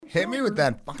Hit me with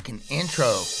that fucking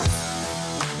intro.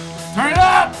 Turn it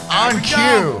up! On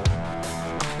cue.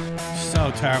 So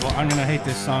terrible. I'm going to hate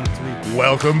this song 3.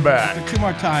 Welcome back. 2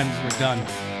 more times, we're done.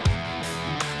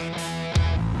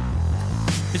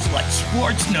 It's like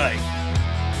sports night.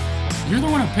 You're the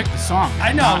one who picked the song.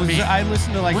 I know. Not me. I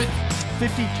listened to like Wait.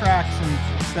 50 tracks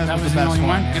and That was the only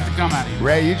one? Yeah. Get the gum out of here.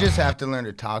 Ray, you just have to learn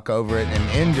to talk over it and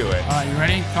into it. All right, you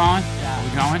ready, Colin? Yeah. Are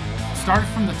we going? Start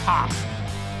from the top.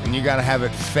 And you gotta have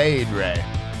it fade, Ray.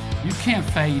 You can't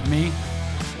fade me.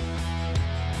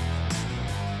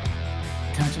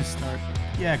 Can I just start?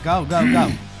 Yeah, go.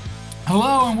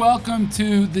 Hello and welcome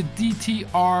to the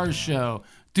DTR show.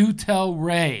 Do tell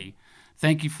Ray.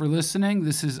 Thank you for listening.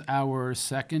 This is our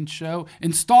second show.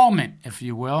 Installment, if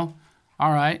you will.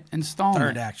 All right, installment.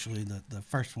 Third, actually. The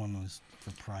first one was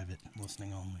for private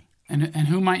listening only. And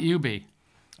who might you be?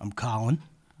 I'm Colin.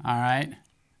 All right.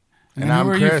 And who I'm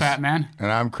are Chris. you, fat man? And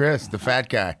I'm Chris, the fat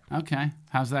guy. Okay.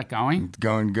 How's that going? It's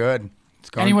going good.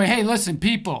 Anyway, hey, listen,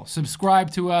 people, subscribe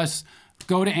to us.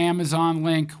 Go to Amazon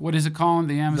link. What is it called?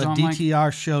 The Amazon link?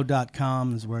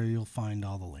 TheDTRshow.com is where you'll find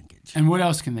all the linkage. And what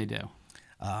else can they do?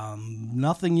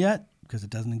 Nothing yet, because it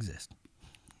doesn't exist.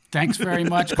 Thanks very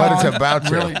much, But Colin. it's about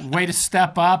to. Really, way to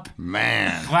step up.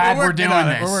 Man. Glad we're doing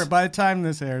this. By the time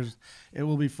this airs, it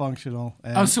will be functional.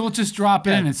 And Oh, so we'll just drop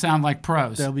in and sound like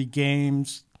pros. there'll be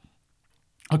games,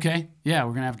 Okay. Yeah, we're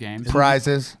going to have games.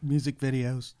 Prizes. music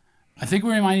videos. I think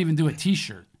we might even do a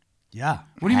T-shirt. Yeah.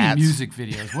 What do you Hats. mean music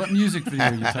videos? What music video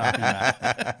are you talking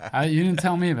about? You didn't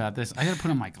tell me about this. I got to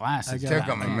put on my glasses. Took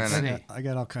 'em a Can't minute. see. I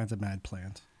got all kinds of mad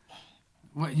plans.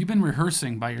 What, you've been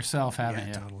rehearsing by yourself, haven't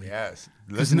you? Totally. Yes.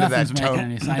 Listen to that nothing's making tone.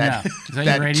 any sense. I know. Is that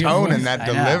that your radio tone voice? and that I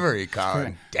know. delivery,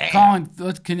 Colin. Damn.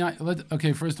 Colin,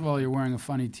 okay, first of all, you're wearing a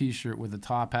funny T-shirt with a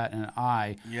top hat and an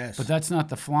eye. Yes. But that's not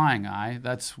the flying eye.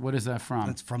 What is that from?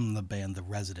 That's from the band The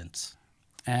Residents.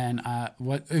 And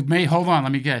hold on,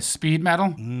 let me guess. Speed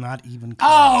metal? Not even close.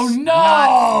 Oh,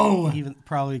 no! Not even,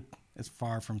 probably as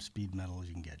far from speed metal as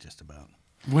you can get, just about.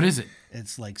 What is it?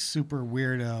 It's like super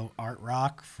weirdo art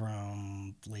rock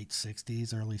from late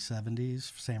 60s, early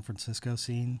 70s, San Francisco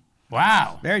scene.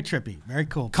 Wow. Very trippy, very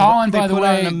cool. Colin, They by the put on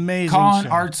way, an amazing Colin, show.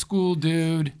 art school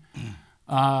dude,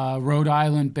 Rhode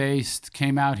Island based,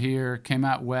 came out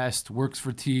west, works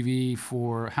for TV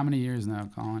for how many years now,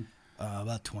 Colin?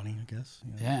 About 20, I guess.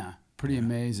 Yeah, pretty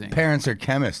amazing. Parents are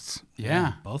chemists.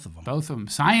 Yeah. Both of them. Both of them.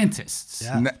 Scientists.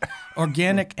 Yeah.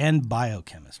 Organic and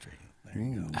biochemistry. There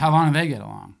you go. How long do they get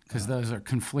along? Because those are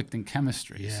conflicting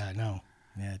chemistries. Yeah, I know.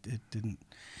 Yeah, it didn't.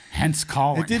 Hence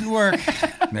Colin. It didn't work.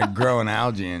 They're growing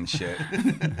algae and shit.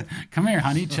 Come here,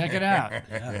 honey. Check it out.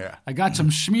 Yeah. I got some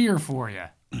schmear for you.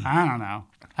 I don't know.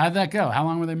 How'd that go? How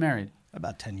long were they married?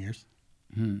 About 10 years.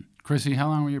 Chrissy, how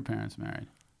long were your parents married?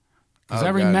 Because Oh, I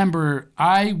God. remember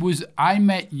I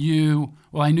met you,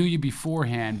 well, I knew you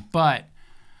beforehand, but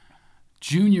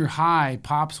junior high,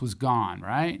 Pops was gone,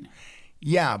 right?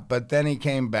 Yeah, but then he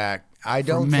came back. I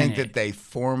don't a think minute. that they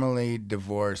formally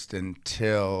divorced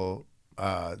until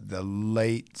the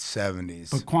late 70s.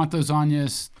 But ¿Cuántos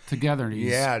años together?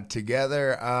 Yeah,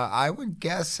 together, I would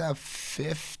guess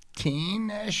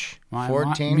 15-ish, My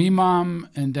 14. Me, mom,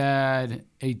 and dad,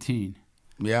 18.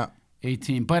 Yeah.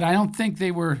 18. But I don't think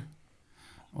they were,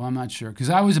 well, I'm not sure. Because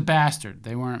I was a bastard.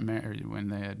 They weren't married when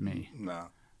they had me. No.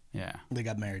 Yeah, They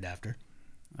got married after.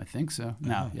 I think so.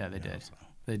 No, yeah, they did.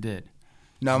 They did.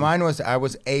 No, mine was, I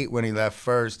was 8 when he left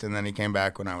first, and then he came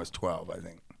back when I was 12, I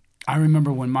think. I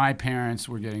remember when my parents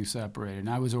were getting separated, and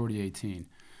I was already 18.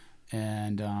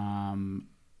 And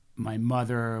my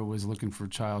mother was looking for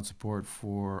child support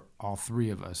for all three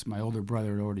of us. My older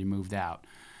brother had already moved out.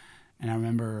 And I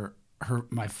remember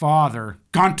my father,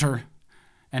 Gunter,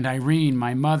 and Irene,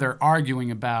 my mother,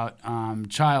 arguing about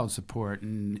child support.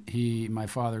 And my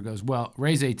father goes, well,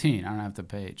 Ray's 18. I don't have to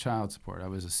pay child support. I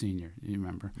was a senior. You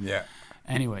remember? Yeah.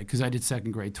 Anyway, because I did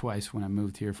second grade twice when I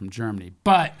moved here from Germany.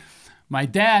 But my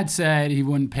dad said he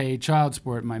wouldn't pay child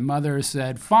support. My mother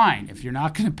said, fine, if you're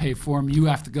not going to pay for him, you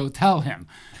have to go tell him.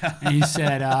 And he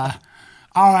said, all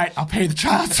right, I'll pay the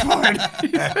child support.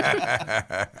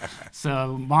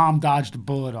 So mom dodged a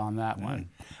bullet on that one.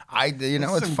 You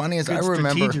know what's Some funny is I good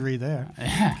remember. strategery there.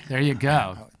 Yeah, there you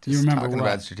go. You Just remember talking what?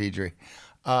 about strategery.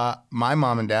 My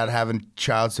mom and dad having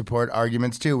child support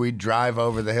arguments too. We'd drive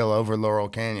over the hill over Laurel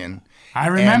Canyon. I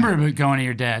remember going to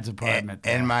your dad's apartment.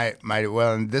 And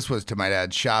and this was to my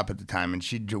dad's shop at the time, and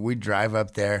we'd drive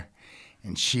up there,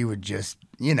 and she would just,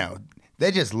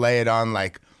 they just lay it on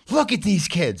like, look at these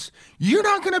kids. You're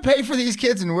not going to pay for these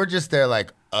kids, and we're just there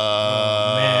like,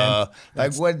 man.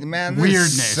 Like what, man? This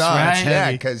Weirdness, sucks. right?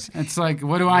 Yeah, because It's like,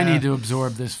 what do I need to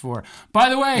absorb this for? By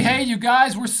the way, hey, you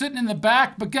guys, we're sitting in the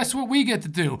back, but guess what we get to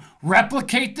do?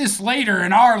 Replicate this later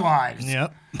in our lives.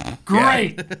 Yep.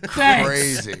 Great.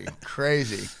 Thanks.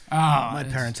 crazy. Oh, My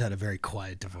parents had a very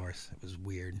quiet divorce. It was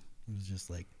weird. It was just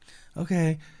like,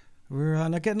 okay, we're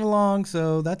not getting along,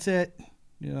 so that's it,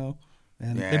 you know.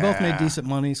 And they both made decent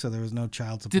money, so there was no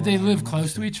child support. Did they live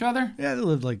close to each other? Yeah, they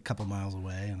lived like a couple miles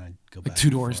away, and I'd go back 2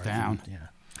 and doors forth, down. and, yeah.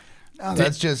 No,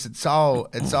 that's just it's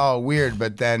all weird.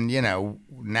 But then now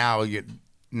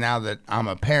that I'm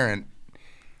a parent,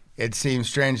 it seems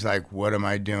strange. Like, what am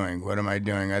I doing? What am I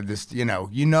doing? I just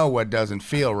what doesn't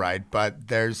feel right. But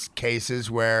there's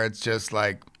cases where it's just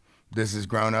like this is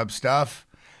grown up stuff,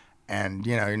 and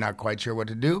you're not quite sure what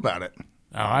to do about it.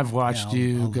 Oh, I've watched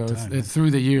you go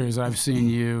through the years. I've seen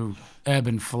you ebb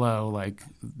and flow like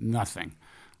nothing.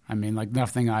 I mean, like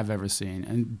nothing I've ever seen.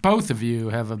 And both of you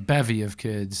have a bevy of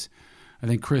kids. I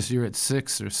think, Chris, you're at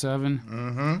 6 or 7.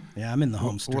 Mm-hmm. Yeah, I'm in the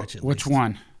home stretch at Which least.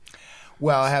 one?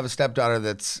 Well, I have a stepdaughter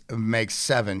that makes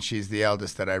 7. She's the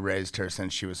eldest that I raised her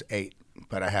since she was 8.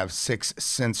 But I have 6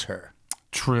 since her.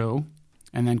 True.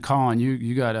 And then, Colin,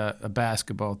 you got a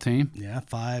basketball team. Yeah,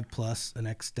 5 plus an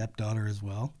ex-stepdaughter as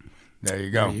well. There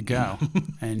you go. There you go.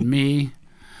 And me.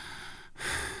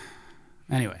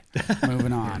 Anyway,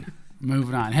 moving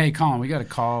on. Hey, Colin, we got a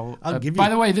call. By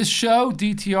the way, this show,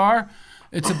 DTR,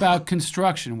 it's about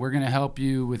construction. We're going to help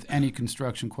you with any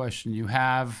construction question you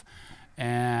have.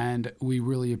 And we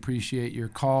really appreciate your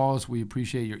calls. We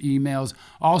appreciate your emails.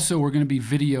 Also, we're going to be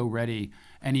video ready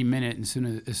any minute as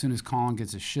soon as Colin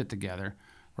gets his shit together,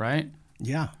 right?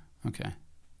 Yeah. Okay.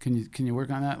 Can you work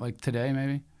on that like today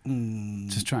maybe?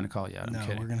 Just trying to call you out. I'm No,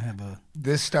 kidding. we're going to have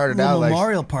This started a out like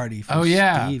memorial party for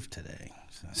Steve today.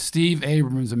 So. Steve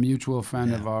Abrams, a mutual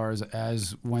friend of ours,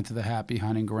 went to the Happy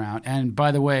Hunting Ground. And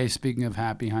by the way, speaking of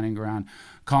Happy Hunting Ground,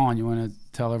 Colin, you want to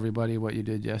tell everybody what you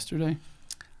did yesterday?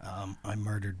 I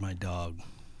murdered my dog.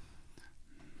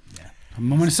 Yeah. A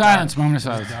moment of silence.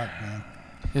 Dark,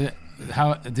 man.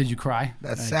 How did you cry?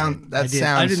 That sounds I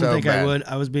didn't so think bad. I would.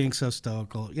 I was being so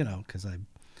stoical, because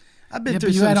I've been through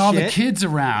but you some had all shit. the kids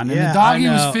around, and Yeah, the doggy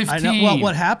I was know, 15. I know. Well,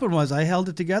 what happened was I held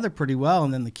it together pretty well,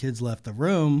 and then the kids left the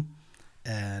room,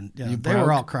 and they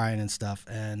were all crying and stuff,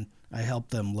 and I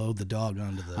helped them load the dog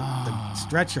onto the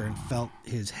stretcher and felt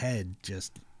his head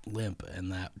just limp,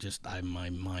 and that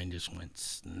my mind just went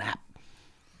snap,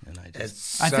 and I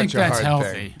think that's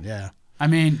healthy. Yeah. I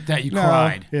mean, that you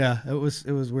cried. Yeah, it was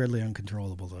weirdly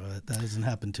uncontrollable though. That hasn't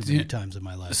happened too many times in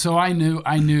my life. So I knew,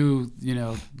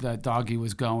 that doggy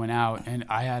was going out, and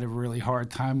I had a really hard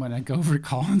time when I go over to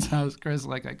Colin's house, Chris.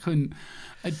 Like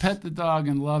I'd pet the dog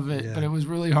and love it, but it was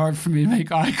really hard for me to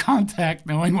make eye contact,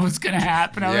 knowing what was going to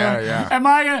happen. Am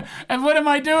I gonna? And what am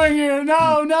I doing here?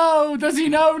 No. Does he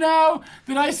know now?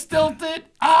 Did I stilt it?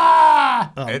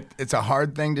 It's a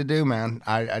hard thing to do, man.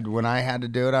 When I had to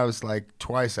do it, I was like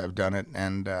twice I've done it,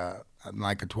 and I'm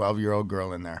like a 12-year-old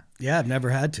girl in there. Yeah, I've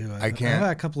never had to. I can't. I've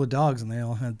had a couple of dogs, and they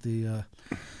all had the,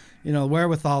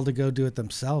 wherewithal to go do it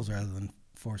themselves rather than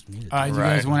force me to. Do you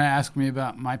guys want to ask me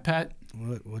about my pet?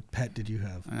 What pet did you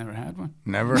have? I never had one.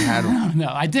 Never had one. No,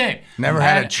 I did. Never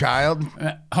had a child?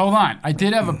 Hold on. I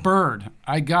did have a bird.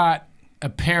 I got a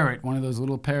parrot, one of those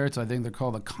little parrots. I think they're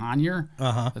called a conure.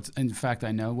 In fact,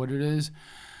 I know what it is.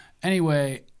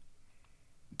 Anyway,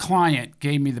 client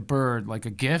gave me the bird like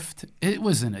a gift. It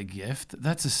wasn't a gift.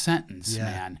 That's a sentence,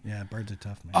 man. Yeah, birds are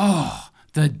tough, man. Oh,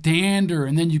 the dander.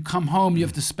 And then you come home, you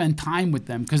have to spend time with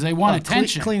them because they want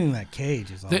attention. Cleaning that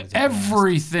cage is always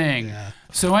everything. Yeah.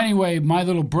 So anyway, my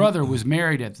little brother was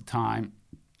married at the time.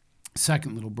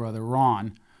 Second little brother,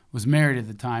 Ron, was married at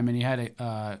the time, and he had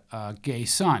a gay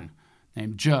son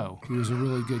named Joe. He was a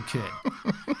really good kid.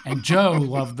 And Joe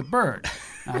loved the bird.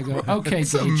 And I go, okay,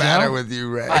 What's gay the matter Joe. with you,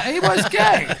 Ray? He was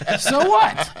gay. So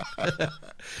what?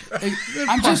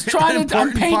 I'm just trying to,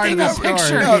 I'm painting a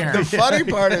picture here. The funny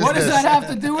part is what does that have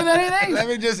to do with anything? Let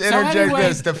me just interject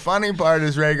this. The funny part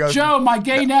is Ray goes, Joe, my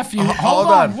gay nephew. Hold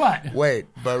on. What? Wait,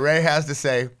 but Ray has to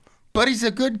say, but he's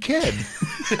a good kid.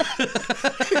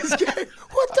 He's gay.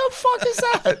 What the fuck is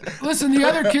that? Listen, the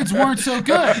other kids weren't so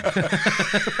good.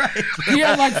 Right. He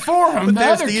had like 4 of them. The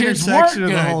other kids weren't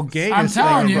good. The whole I'm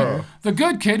telling you, the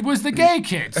good kid was the gay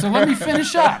kid. So let me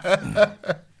finish up.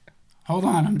 Hold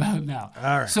on, I'm about now.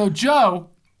 All right. So Joe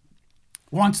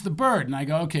wants the bird, and I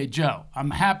go, okay, Joe,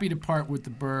 I'm happy to part with the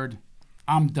bird.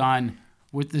 I'm done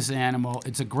with this animal.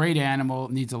 It's a great animal.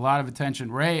 It needs a lot of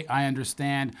attention. Ray, I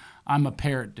understand. I'm a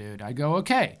parrot dude. I go,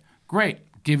 okay, great.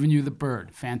 Giving you the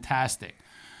bird. Fantastic.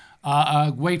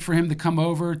 Wait for him to come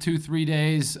over 2-3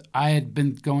 days. I had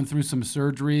been going through some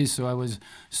surgeries, so I was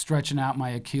stretching out my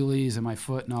Achilles and my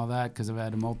foot and all that because I've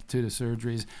had a multitude of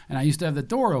surgeries. And I used to have the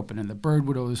door open, and the bird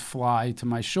would always fly to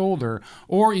my shoulder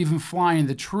or even fly in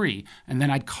the tree. And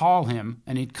then I'd call him,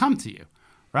 and he'd come to you,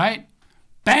 right?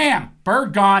 Bam!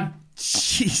 Bird gone.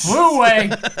 Jeez. Flew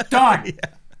away. Done.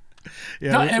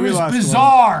 Yeah, it was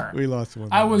bizarre. We lost one.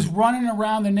 I was running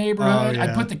around the neighborhood. Oh,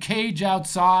 yeah. I put the cage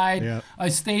outside. Yeah. I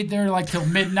stayed there like till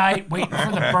midnight waiting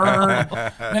for the bird.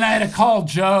 Then I had to call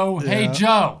Joe. Hey,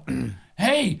 Joe.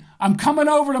 Hey, I'm coming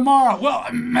over tomorrow. Well,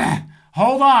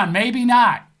 hold on. Maybe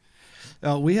not.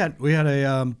 We had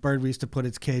a bird. We used to put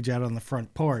its cage out on the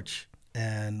front porch.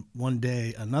 And one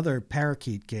day, another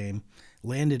parakeet came,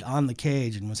 landed on the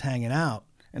cage, and was hanging out.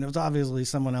 And it was obviously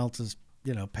someone else's,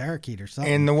 parakeet or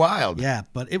something. In the wild. Yeah,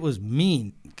 but it was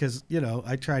mean because,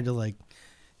 I tried to, like,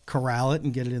 corral it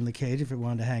and get it in the cage if it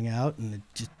wanted to hang out, and it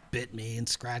just bit me and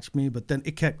scratched me. But then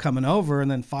it kept coming over,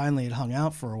 and then finally it hung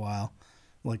out for a while.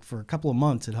 Like, for a couple of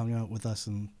months, it hung out with us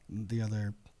and the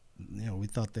other, we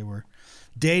thought they were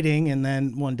dating, and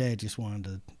then one day it just wanted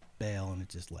to bail, and it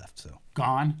just left, so.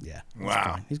 Gone? Yeah.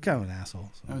 Wow. He's kind of an asshole.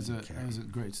 So that was a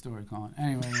great story, Colin.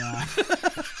 Anyway,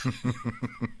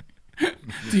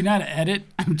 do you know how to edit?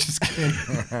 I'm just kidding.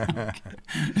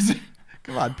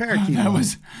 Come on, parakeet. I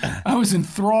was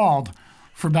enthralled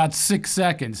for about 6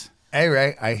 seconds. Hey,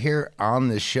 Ray, I hear on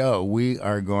the show we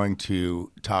are going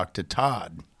to talk to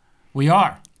Todd. We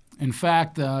are. In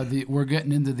fact, we're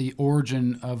getting into the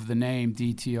origin of the name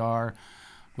DTR,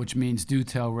 which means do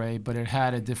tell Ray, but it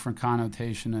had a different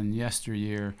connotation in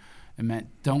yesteryear. It meant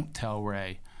don't tell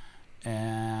Ray.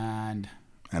 And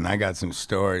I got some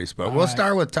stories, but we'll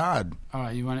start with Todd. All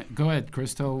right, you want to go ahead,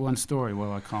 Chris? Tell one story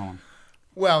while I call him.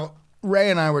 Well,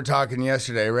 Ray and I were talking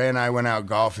yesterday. Ray and I went out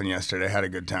golfing yesterday. Had a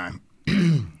good time.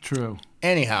 True.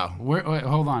 Anyhow, wait,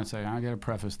 hold on a second. I got to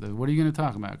preface this. What are you going to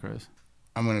talk about, Chris?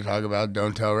 I'm going to talk about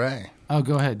don't tell Ray. Oh,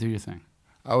 go ahead. Do your thing.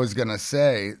 I was going to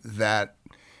say that,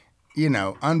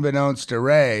 unbeknownst to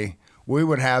Ray, we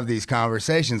would have these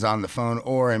conversations on the phone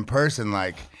or in person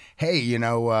like, hey,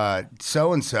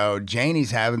 so-and-so,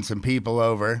 Janie's having some people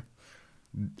over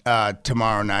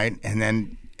tomorrow night. And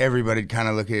then everybody'd kind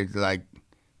of look at it like,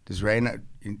 does Ray not?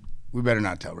 We better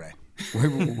not tell Ray. We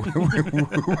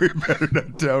better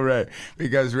not tell Ray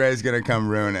because Ray's going to come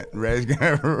ruin it. Ray's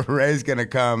going to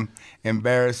come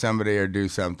embarrass somebody or do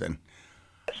something.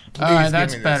 Please all right,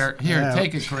 that's better. Here,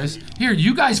 take it, Chris. Here,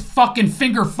 you guys fucking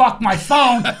finger fuck my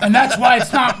phone, and that's why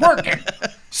it's not working.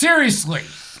 Seriously.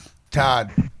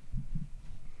 Todd.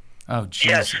 Oh,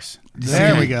 Jesus. Yes.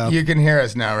 There we go. You can hear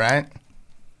us now, right?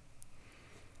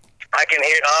 I can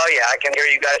hear. Oh yeah, I can hear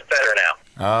you guys better now.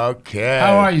 Okay.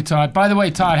 How are you, Todd? By the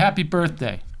way, Todd, happy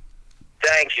birthday.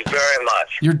 Thank you very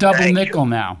much. You're double Thank nickel you.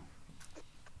 now.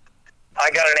 I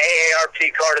got an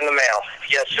AARP card in the mail.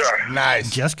 Yes, sir.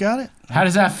 Nice. Just got it? How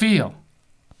does that feel?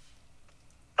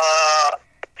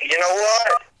 You know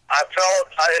what? It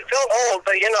felt old,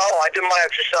 but I did my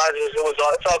exercises.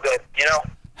 It's all good.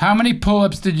 How many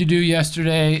pull-ups did you do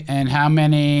yesterday, and how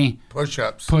many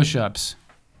Push-ups. push-ups?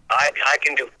 I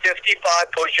can do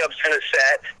 55 push-ups in a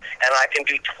set, and I can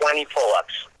do 20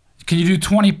 pull-ups. Can you do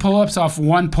 20 pull-ups off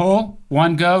one pull,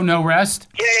 one go, no rest?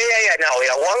 Yeah. No,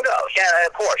 one go. Yeah,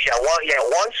 of course.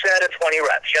 One set of 20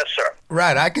 reps. Yes, sir.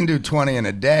 Right, I can do 20 in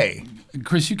a day.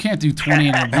 Chris, you can't do 20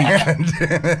 in a week.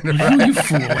 Who are you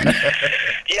fooling?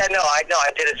 Yeah, no, I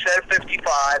did a set of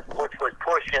 55, which was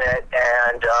pushing it,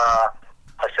 and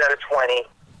a set of 20.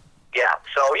 Yeah,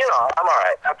 so, I'm all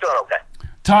right. I'm feeling okay.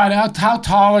 Todd, how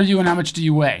tall are you and how much do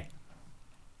you weigh?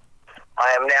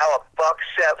 I am now a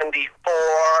 $174,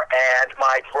 and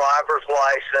my driver's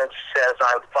license says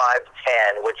I'm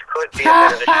 5'10", which could be a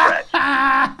bit of a stretch.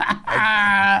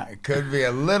 It could be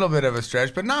a little bit of a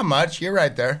stretch, but not much. You're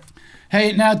right there.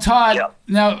 Hey, now, Todd, Yep.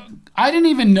 Now, I didn't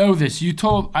even know this.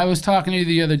 I was talking to you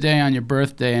the other day on your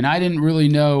birthday, and I didn't really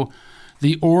know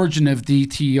the origin of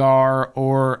DTR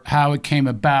or how it came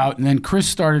about. And then Chris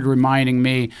started reminding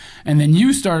me, and then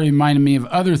you started reminding me of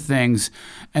other things,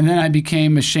 and then I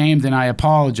became ashamed and I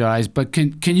apologized. But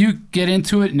can you get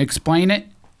into it and explain it?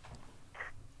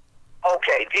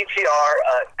 Okay, DTR,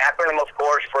 acronym, of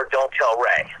course, for Don't Tell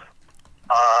Ray.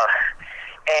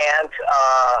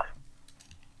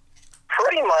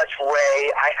 Pretty much,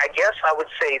 Ray, I guess I would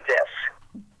say this.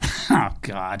 Oh,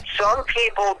 God. Some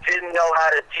people didn't know how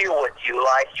to deal with you,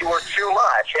 like you were too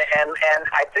much. And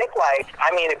I think,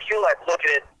 if you, look at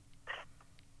it.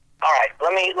 All right,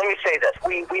 let me say this.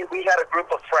 We had a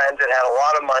group of friends that had a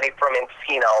lot of money from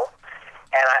Encino,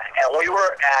 and we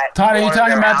were at... Todd, are you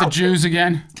talking about the Jews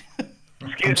again?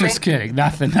 I'm just kidding.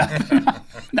 Nothing.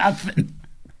 Nothing.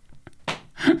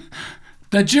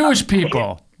 The Jewish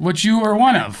people, which you were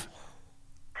one of.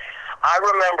 I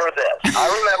remember this. I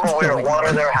remember we were at one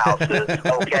of their houses,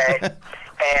 okay?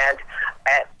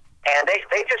 And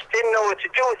they just didn't know what to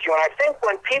do with you. And I think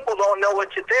when people don't know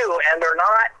what to do and they're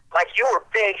not, like you were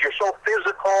big, you're so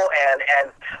physical, and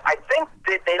I think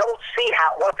that they don't see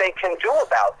what they can do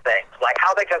about things, like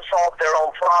how they can solve their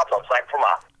own problems, like from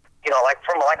a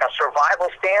survival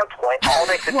standpoint, all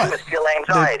they can do is feel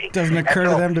anxiety. Doesn't occur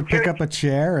to them to pick up a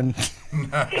chair and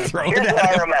throw it at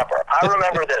I remember. I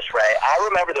remember this, Ray. I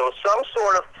remember there was some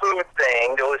sort of food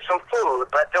thing. There was some food,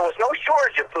 but there was no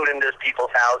shortage of food in these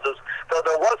people's houses, though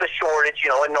there was a shortage,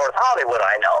 in North Hollywood,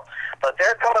 I know. But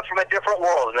they're coming from a different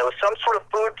world, and there was some sort of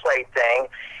food plate thing,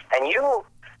 and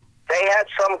they had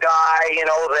some guy,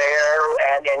 there,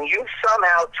 and you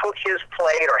somehow took his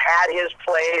plate or had his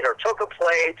plate or took a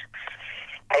plate,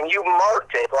 and you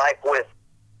marked it with,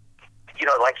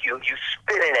 like you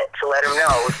spit in it to let him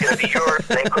know it was going to be yours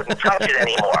and they couldn't touch it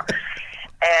anymore.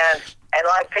 And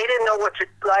they didn't know what to,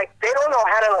 they don't know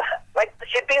how to,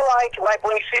 it'd be like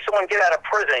when you see someone get out of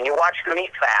prison and you watch them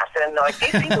eat fast, and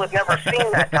these people have never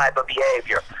seen that type of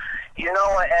behavior, and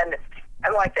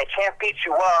they can't beat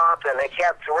you up and they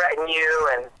can't threaten you,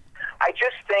 and I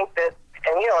just think that,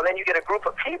 and then you get a group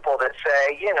of people that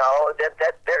say,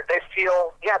 that they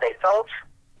feel, they felt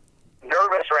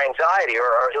nervous or anxiety,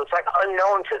 or it was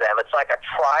unknown to them. It's like a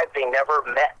tribe they never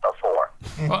met before.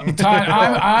 Well, Todd,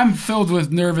 I'm filled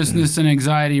with nervousness and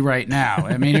anxiety right now.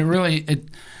 I mean,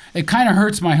 it kind of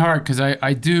hurts my heart because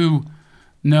I do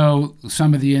know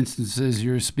some of the instances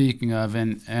you're speaking of,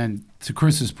 and to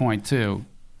Chris's point too,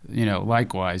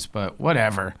 likewise. But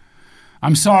whatever.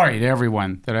 I'm sorry to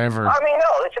everyone that I ever. I mean, no.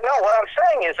 What I'm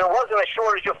saying is there wasn't a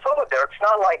shortage of food there. It's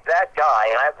not like that guy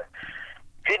and I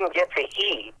didn't get to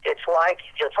eat. It's like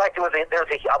there's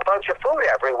a bunch of food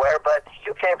everywhere, but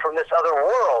you came from this other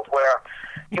world where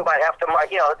you might have to,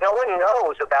 no one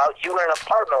knows about you in an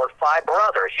apartment with 5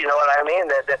 brothers. You know what I mean?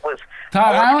 That was.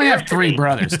 Todd, I only have 3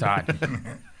 brothers, Todd.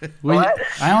 What?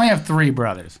 I only have 3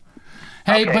 brothers.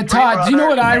 Hey, Okay, but Todd, do you know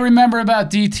what I remember about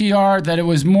DTR? That it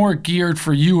was more geared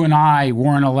for you and I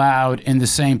weren't allowed in the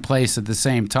same place at the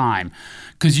same time.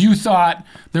 Because you thought,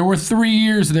 there were 3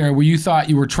 years there where you thought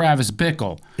you were Travis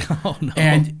Bickle. Oh, no.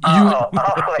 And Wait.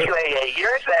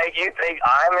 You're saying you think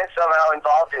I'm somehow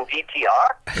involved in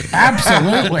DTR?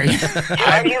 Absolutely.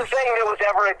 Are you saying there was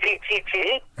ever a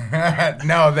DTT?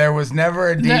 No, there was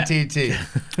never a DTT.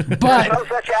 But, no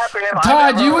such acronym.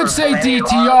 Todd, you would say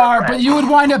DTR, but you would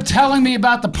wind up telling me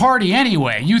about the party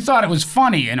anyway. You thought it was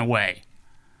funny in a way.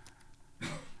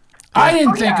 I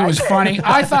didn't think it was funny.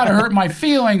 I thought it hurt my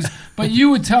feelings, but you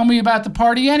would tell me about the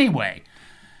party anyway.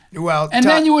 Well, and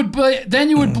then you would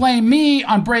blame me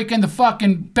on breaking the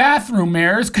fucking bathroom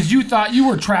mirrors because you thought you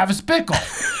were Travis Bickle.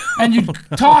 And you'd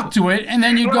talk to it, and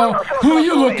then you'd go, who are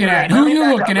you looking at? Who are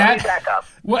you looking at?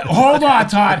 What, hold on,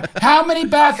 Todd. How many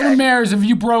bathroom mirrors have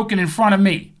you broken in front of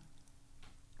me?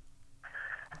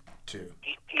 2.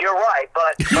 You're right,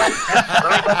 but let me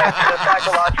go back to the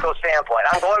psychological standpoint.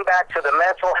 I'm going back to the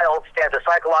mental health stand, the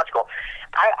psychological.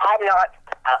 I'm not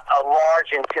a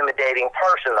large, intimidating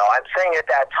person, though. I'm saying at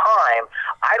that time,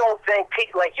 I don't think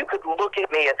people, you could look at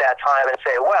me at that time and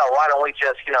say, well, why don't we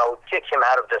just, kick him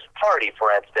out of this party,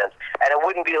 for instance, and it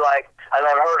wouldn't be like an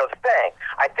unheard of thing.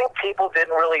 I think people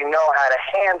didn't really know how to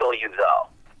handle you, though.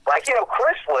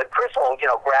 Chris will,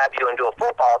 grab you and do a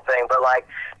football thing, but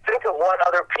think of what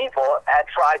other people had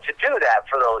tried to do that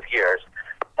for those years.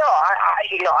 No,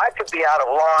 I could be out of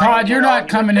line. Todd, you're not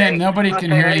coming in. Nobody can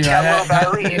hear you.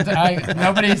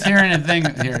 Nobody's hearing a thing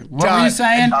here. What were you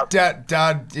saying?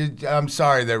 Todd, I'm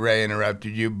sorry that Ray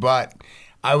interrupted you, but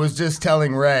I was just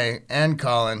telling Ray and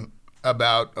Colin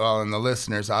about, and the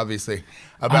listeners, obviously,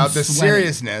 about the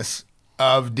seriousness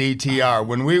of DTR.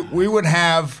 When we would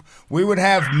have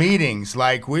meetings,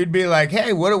 we'd be like,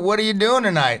 hey, what are you doing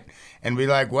tonight? And be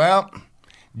like, well,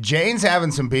 Jane's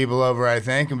having some people over, I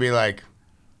think, and be like,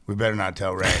 we better not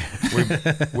tell Ray.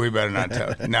 We better not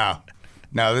tell.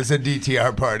 No, this is a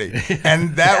DTR party,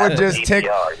 and that would just tick.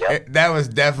 Yep. That was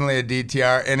definitely a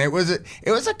DTR, and it was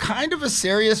a kind of a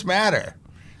serious matter.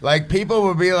 People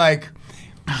would be like,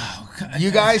 you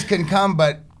guys can come,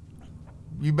 but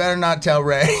you better not tell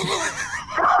Ray.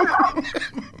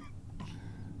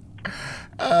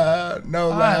 No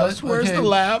laughs. Where's the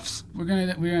laughs? We don't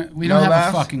have laughs?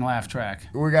 a fucking laugh track.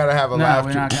 We gotta have a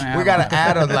laugh track. We gotta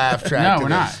add a laugh track. No, to we're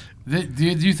this. not. Do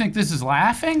you think this is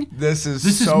laughing? This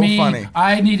is so me. Funny.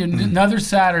 I need another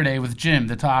Saturday with Jim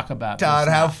to talk about Todd,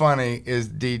 this. how funny is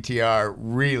DTR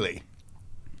really?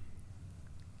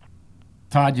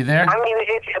 Todd, you there? I mean,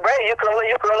 Ray, you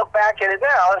can look back at it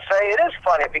now and say it is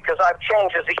funny because I've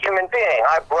changed as a human being.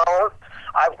 I've grown,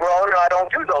 and I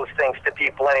don't do those things to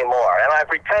people anymore. And I've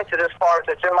repented as far as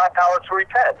it's in my power to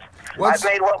repent. I've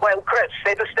made Chris,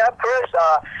 say the step, Chris.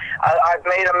 I've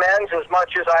made amends as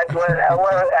much as I.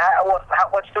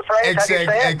 What's the phrase? How do you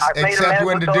say it? I've made except amends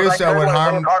when to with do those so would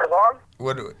harm.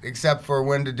 Except for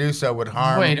when to do so would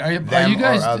harm Wait, are them you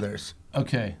guys, or others.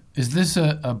 Okay. Is this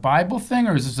a Bible thing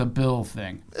or is this a Bill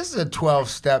thing? This is a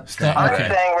 12-step thing. I'm Okay.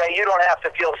 saying, Ray, you don't have to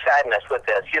feel sadness with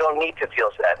this. You don't need to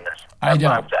feel sadness. I That's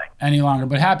what I'm don't saying. any longer.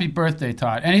 But happy birthday,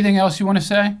 Todd. Anything else you want to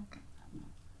say?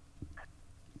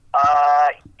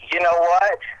 You know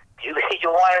what? You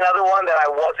want another one that I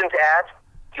wasn't at?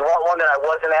 You want one that I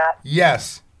wasn't at?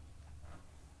 Yes.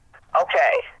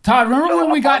 Okay. Todd, remember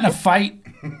when we got in a fight?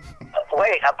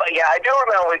 Wait, yeah, I do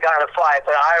remember we got in a fight,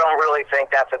 but I don't really think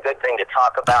that's a good thing to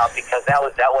talk about because that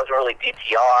wasn't really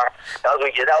DTR. That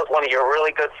was one of your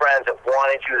really good friends that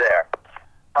wanted you there.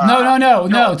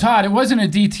 No, Todd, it wasn't a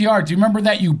DTR. Do you remember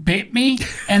that you bit me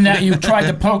and that you tried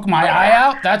to poke my eye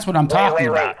out? That's what I'm talking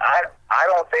about. I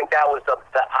don't think that was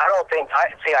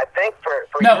I think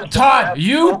for No, you, Todd,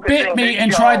 you bit me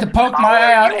and tried to poke my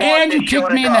eye out and you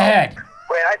kicked me in the head.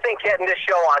 Wait, I think getting this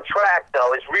show on track,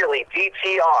 though, is really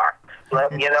DTR.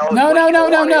 You know?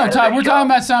 No, Todd, we're talking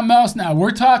about something else now.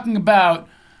 We're talking about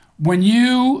when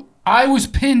I was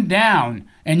pinned down,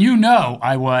 and you know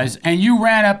I was, and you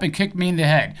ran up and kicked me in the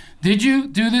head. Did you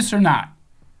do this or not?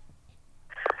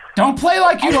 Don't play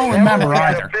like you don't remember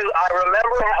either. I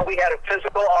remember how we had a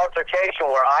physical altercation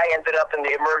where I ended up in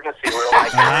the emergency room. I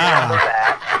can remember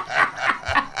that.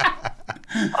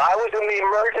 I was in the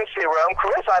emergency room.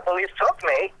 Chris, I believe, took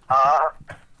me.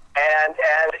 And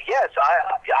yes,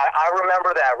 I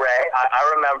remember that, Ray.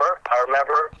 I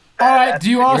remember. All right. Do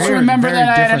you also remember very that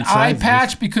I had an different eye sizes.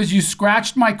 patch because you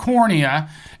scratched my cornea,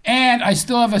 and I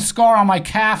still have a scar on my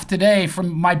calf today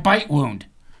from my bite wound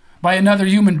by another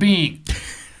human being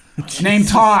named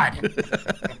Todd.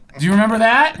 Do you remember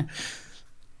that?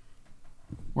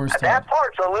 Where's Todd? That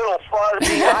part's a little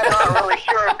fuzzy. I'm not really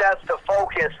sure if that's the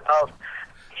focus of,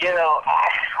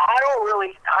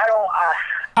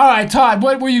 All right, Todd,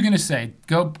 what were you going to say?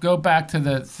 Go back to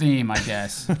the theme, I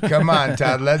guess. Come on,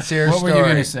 Todd. Let's hear a What story. were you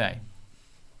going to say?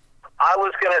 I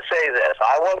was going to say this.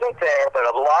 I wasn't there, but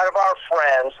a lot of our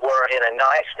friends were in a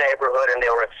nice neighborhood, and they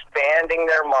were expanding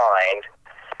their mind.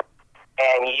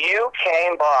 And you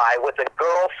came by with a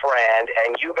girlfriend,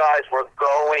 and you guys were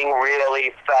going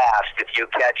really fast, if you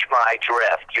catch my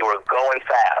drift. You were going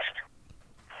fast.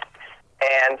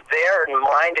 And their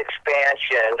mind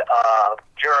expansion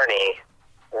journey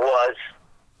was,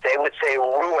 they would say,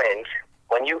 ruined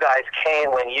when you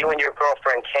and your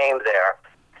girlfriend came there.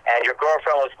 And your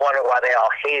girlfriend was wondering why they all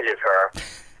hated her.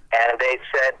 And they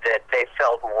said that they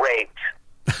felt raped.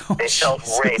 They felt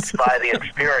raped by the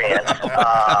experience.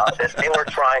 That they were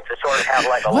trying to sort of have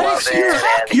like a love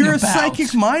in. You're a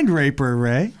psychic mind raper,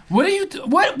 Ray. What are you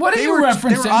were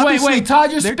referencing? Wait,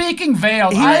 Todd, you're speaking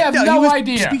veiled. I have he no was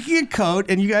idea. Speaking in code,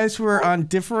 and you guys were on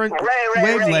different Ray,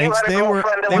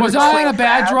 wavelengths. Was I on a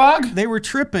bad drug? They were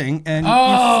tripping, and you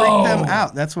freaked them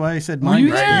out. That's why I said mind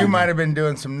you raper. there? You might have been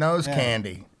doing some nose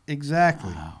candy.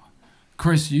 Exactly.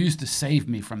 Chris, you used to save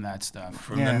me from that stuff.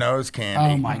 From the nose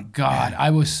candy. Oh my God, I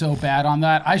was so bad on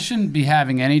that. I shouldn't be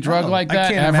having any drug like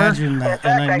that I can't ever. imagine that, In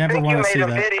fact, and I never want to see I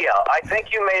that.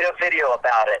 think you made a video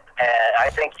about it, and I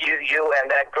think you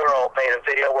and that girl made a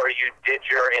video where you did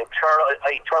your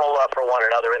eternal love for one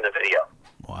another in the video.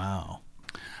 Wow.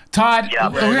 Todd, Yeah,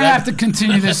 we're gonna have to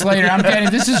continue this later.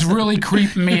 This is really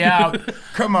creeping me out.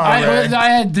 Come on, Ray.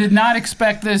 I did not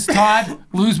expect this, Todd.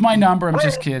 Lose my number. I'm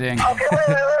just kidding. Okay,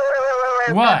 wait.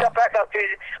 What? Back up.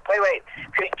 Wait.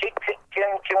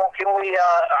 Can we? Is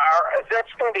that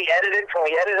going to be edited? Can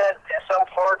we edit some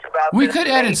parts about? We this could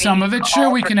edit some of it. Sure,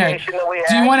 we can edit. altercation that we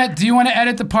had? Do you want to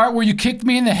edit the part where you kicked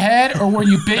me in the head, or where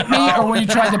you bit me, or where you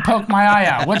tried to poke my eye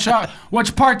out?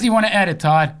 Which part do you want to edit,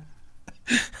 Todd?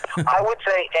 I would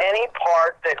say any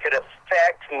part that could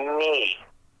affect me.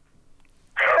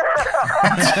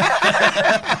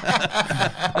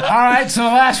 All right, so the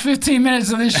last 15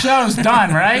 minutes of this show is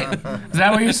done, right? Is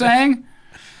that what you're saying?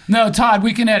 No, Todd,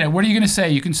 we can edit. What are you going to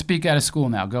say? You can speak out of school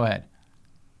now. Go ahead.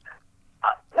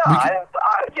 I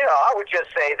would just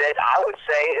say that I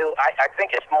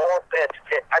think it's more.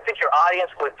 I think your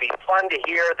audience would be fun to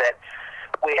hear that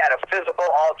we had a physical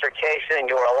altercation and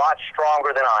you were a lot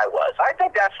stronger than I was. I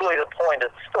think that's really the point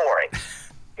of the story.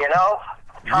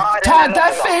 Todd,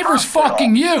 that favors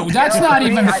fucking you. That's not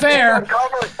even fair. It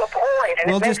covers the point,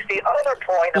 and it makes the other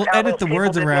point. We'll edit the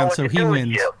words around so he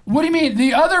wins. What do you mean?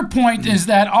 The other point is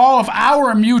that all of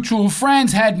our mutual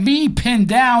friends had me pinned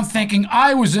down thinking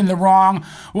I was in the wrong,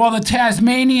 while the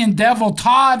Tasmanian devil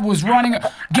Todd was running,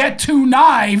 get two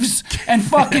knives, and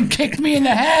fucking kicked me in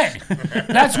the head.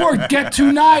 That's where get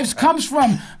two knives comes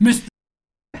from, Mr.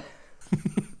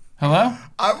 Hello?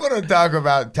 I want to talk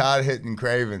about Todd hitting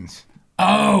Cravens.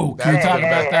 Oh, can we talk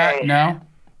about that? No?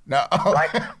 No.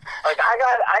 Like I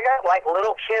got like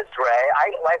little kids, Ray.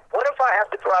 What if I have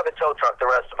to drive a tow truck the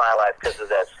rest of my life because of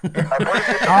this? Like, what if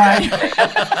this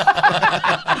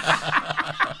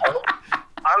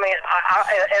I mean,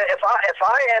 if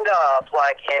I end up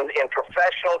like in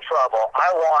professional trouble,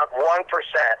 I want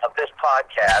 1% of this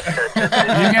podcast.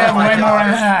 You get way more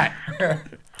than that.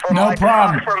 No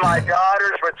problem. For my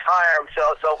daughter's retirement,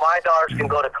 so my daughters can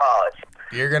go to college.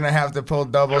 You're gonna have to pull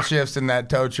double shifts in that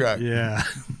tow truck. Yeah.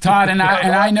 Todd, and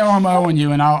I know I'm owing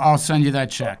you, and I'll send you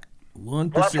that check.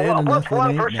 1%. What's 1%?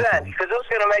 Because this is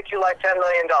gonna make you like $10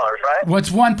 million, right? What's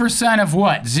 1% of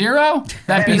what? Zero?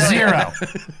 That'd be zero.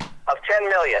 Of 10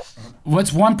 million.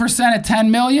 What's 1% of 10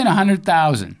 million?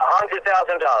 100,000. $100,000.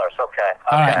 Okay.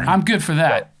 All right, I'm good for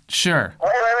that. Sure.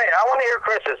 Wait. I want to hear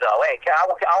Chris's though. Wait, I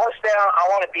want to stay on. I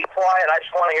want to be quiet. I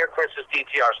just want to hear Chris's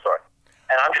DTR story,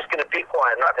 and I'm just going to be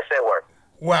quiet. I'm not going to say a word.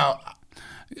 Well,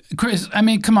 Chris, I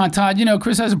mean, come on, Todd. You know,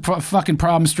 Chris has a fucking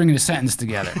problem stringing a sentence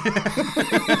together.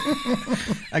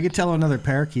 I could tell another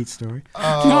parakeet story.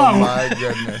 oh No. my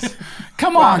goodness.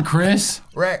 Come on, Chris.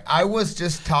 Right, I was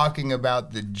just talking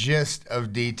about the gist of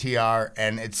DTR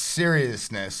and its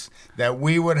seriousness that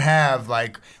we would have.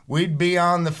 Like, we'd be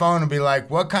on the phone and be like,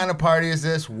 what kind of party is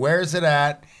this? Where's it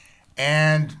at?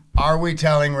 And are we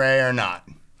telling Ray or not?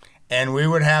 And we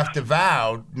would have to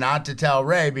vow not to tell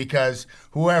Ray because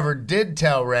whoever did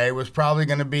tell Ray was probably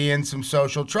going to be in some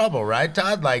social trouble, right,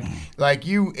 Todd? Like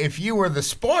you, if you were the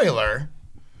spoiler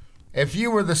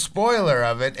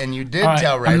of it and you did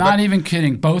tell Ray. I'm not even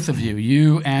kidding, both of you,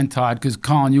 you and Todd, because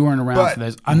Colin, you weren't around for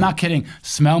this. I'm not kidding.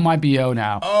 Smell my BO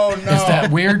now. Oh, no. It's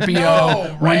that weird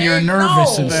BO when Ray, you're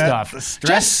nervous and stuff.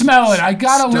 Just smell it. I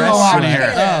got a little on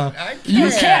here. I can't. You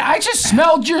can't. I just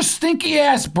smelled your stinky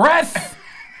ass breath.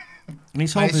 And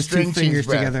he's holding his two string cheese fingers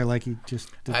breath. together like he just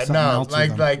did I something know, else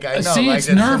with them. I know. See, like it's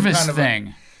some nervous kind of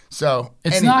thing. So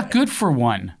It's anyway, not good for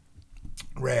one.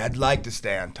 Ray, I'd like to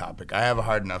stay on topic. I have a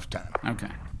hard enough time. Okay.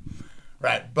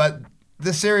 Right, but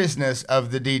the seriousness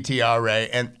of the DTR, Ray,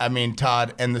 and I mean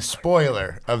Todd, and the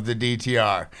spoiler of the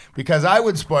DTR, because I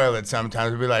would spoil it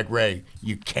sometimes. I'd be like, Ray,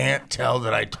 you can't tell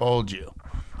that I told you.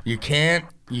 You can't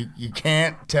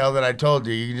tell that I told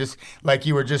you. You just like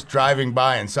you were just driving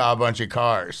by and saw a bunch of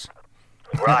cars.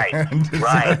 Right. What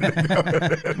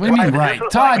do you mean, right?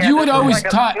 Todd, you would always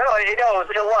talk. No, it was.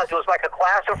 It was like a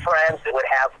class of friends that would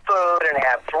have food and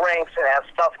have drinks and have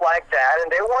stuff like that,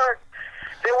 and they were.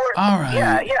 All right.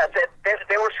 Yeah.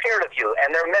 They were scared of you,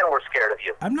 and their men were scared of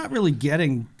you. I'm not really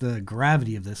getting the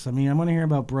gravity of this. I mean, I want to hear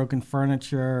about broken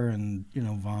furniture and,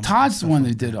 vomit. Todd's the one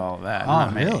that did all of that. Oh,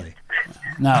 not me. really?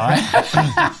 No.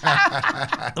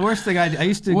 The worst thing I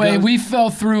used to Wait, we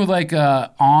fell through like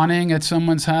a awning at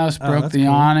someone's house, broke that's the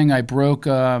cool. awning. I broke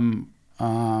a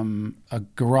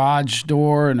garage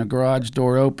door and a garage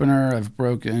door opener. I've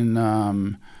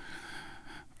broken...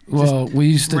 we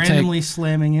used to randomly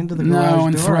slamming into the garage door.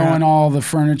 and throwing all the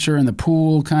furniture in the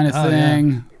pool kind of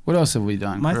thing. Yeah. What else have we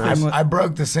done? My Chris? thing was, I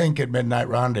broke the sink at Midnight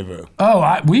Rendezvous.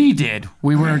 Oh, we did.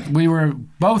 We were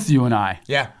both you and I.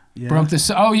 Yeah. Broke this.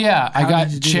 Oh yeah, I got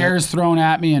did you do chairs thrown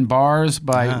at me in bars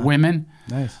by women.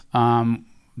 nice.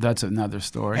 That's another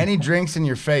story. Any drinks in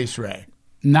your face, Ray?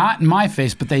 Not in my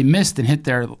face, but they missed and hit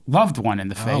their loved one in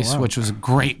the face, wow. which was a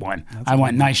great one. I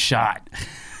went, nice shot.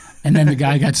 And then the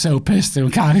guy got so pissed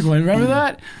and Connie went, remember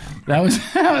that? That was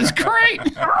great.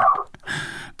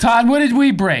 Todd, what did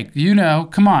we break?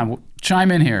 Come on,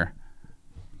 chime in here.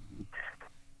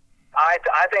 I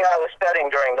think I was studying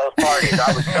during those parties.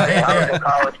 I was studying. I was in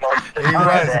college most of the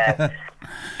time then.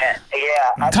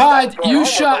 Yeah. Todd, you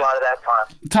shot. A lot of that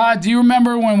time. Todd, do you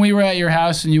remember when we were at your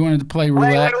house and you wanted to play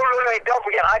roulette? Wait, don't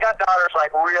forget, I got daughters,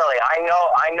 like, really.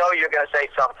 I know you're going to say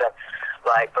something,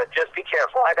 like, but just be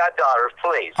careful. I got daughters,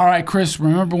 please. All right, Chris,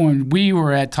 remember when we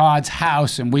were at Todd's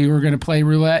house and we were going to play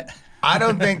roulette? I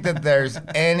don't think that there's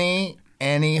any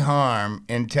harm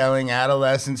in telling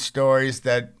adolescent stories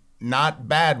that, not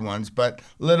bad ones, but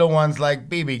little ones like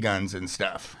BB guns and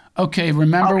stuff. Okay,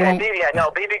 remember when... BB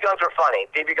guns are funny.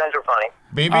 BB guns are funny.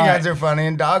 BB guns are funny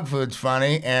and dog food's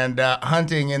funny and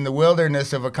hunting in the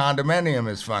wilderness of a condominium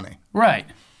is funny. Right.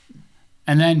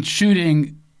 And then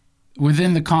shooting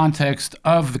within the context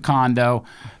of the condo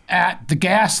at the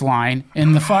gas line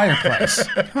in the fireplace.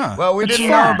 Well, we didn't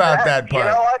know about that part.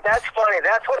 You know what? That's funny.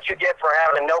 That's what you get for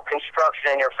having no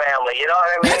construction in your family. You know what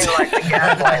I mean? Like the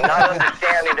gas line, not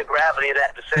understanding the gravity of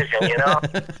that decision, you know?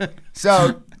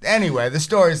 So, anyway, the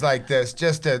story's like this.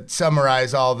 Just to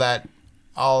summarize all that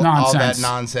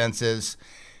nonsense is,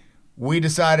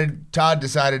 Todd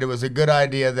decided it was a good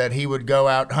idea that he would go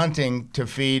out hunting to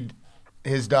feed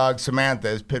his dog Samantha,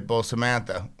 his pit bull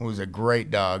Samantha, who was a great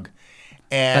dog.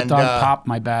 And that dog popped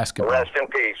my basketball. Rest in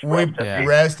peace.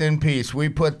 Rest in peace. We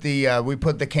put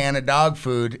the can of dog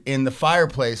food in the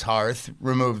fireplace hearth,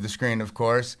 removed the screen, of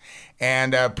course,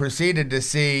 and proceeded to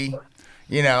see,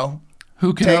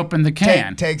 who can open the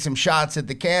can. Take some shots at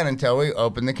the can until we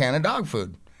opened the can of dog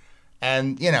food.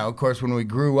 And, of course, when we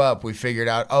grew up, we figured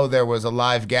out, there was a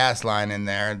live gas line in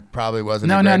there. It probably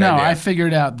wasn't a great idea. I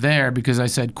figured out there because I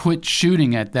said, quit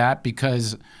shooting at that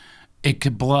because it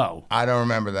could blow. I don't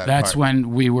remember that That's part.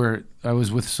 when I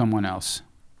was with someone else.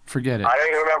 Forget it. I don't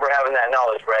even remember having that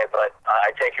knowledge, Ray, but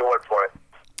I take your word for it.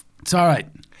 It's all right.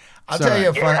 I'll tell you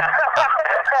a funny...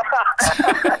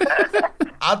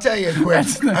 I'll tell you a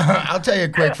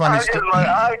quick funny story.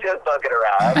 I'm just fucking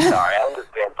around. I'm sorry. I'm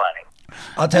just being funny.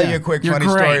 I'll tell you a quick funny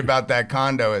story great. about that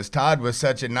condo. Is Todd was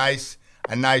such a nice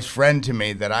friend to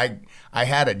me that I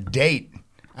had a date.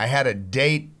 I had a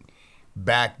date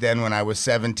back then when I was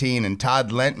 17, and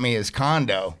Todd lent me his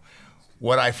condo.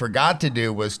 What I forgot to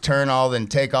do was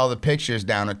take all the pictures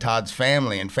down of Todd's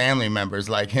family and family members,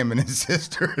 like him and his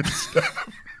sister and stuff.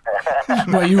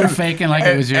 Well, you were faking like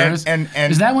it was yours? And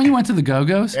is that when you went to the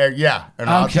Go-Go's? Yeah. And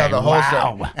I'll tell the whole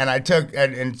wow. story. And I took,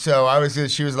 and so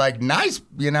she was like, nice,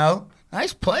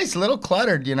 nice place, a little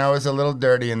cluttered, it was a little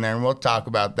dirty in there, and we'll talk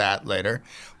about that later.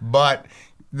 But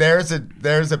there's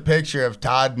a picture of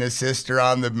Todd and his sister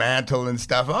on the mantle and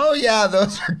stuff. Oh, yeah,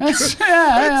 those are those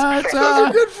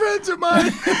are good friends of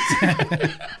mine.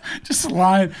 Just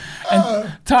lying.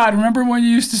 And Todd, remember when you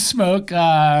used to smoke...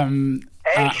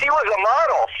 Hey, she was a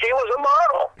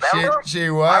model. Remember? She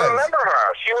was. I remember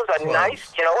her. She was a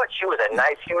nice, you know what? She was a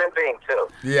nice human being, too.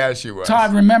 Yeah, she was.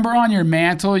 Todd, remember on your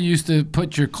mantle, you used to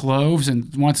put your clothes,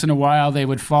 and once in a while they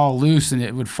would fall loose, and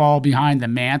it would fall behind the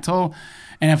mantle.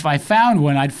 And if I found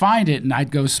one, I'd find it, and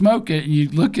I'd go smoke it, and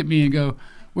you'd look at me and go,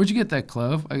 where'd you get that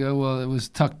clove? I go, well, it was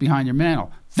tucked behind your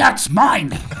mantle. That's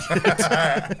mine.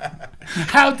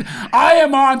 I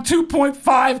am on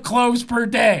 2.5 cloves per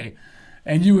day.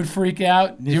 And you would freak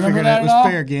out. Do you remember that at all? It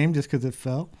was fair game just because it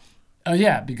fell? Oh,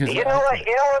 yeah, because... You know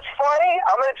what's funny?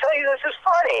 I'm going to tell you this is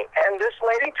funny. And this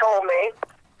lady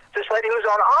who's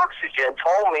on oxygen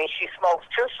told me she smokes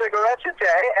 2 cigarettes a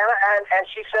day, and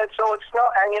she said, so it's no...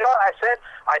 And I said,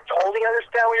 I totally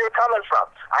understand where you're coming from.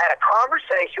 I had a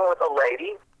conversation with a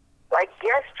lady, like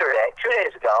yesterday, 2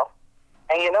 days ago,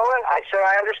 and you know what? I said,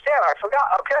 I understand. I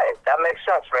forgot. Okay, that makes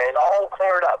sense, Ray. It's all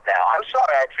cleared up now. I'm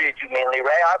sorry I treated you meanly, Ray.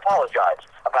 I apologize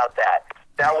about that.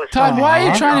 That was Todd, why are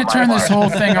you trying to turn this whole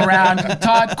thing around?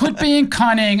 Todd, quit being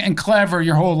cunning and clever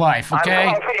your whole life,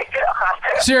 okay?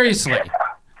 Seriously. You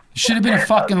should have been a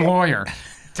fucking lawyer.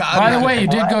 Todd, by the way, you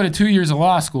did go to 2 years of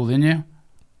law school, didn't you?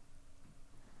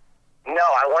 No,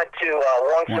 I went to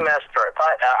one semester,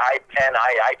 but I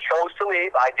chose to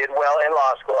leave. I did well in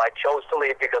law school. I chose to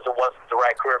leave because it wasn't the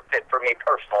right career fit for me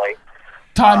personally.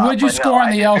 Todd, what did you score on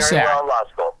the LSAT? I did very well in law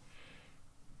school.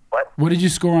 What did you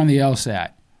score on the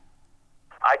LSAT?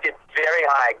 I did very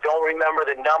high. I don't remember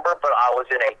the number, but I was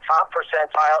in a top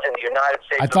percentile in the United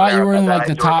States. I thought you were in like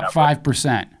the top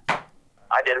 5%.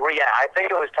 I did. Yeah, I think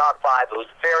it was top 5. It was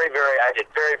I did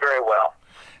very, very well.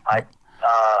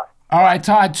 All right,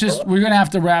 Todd, we're going to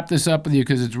have to wrap this up with you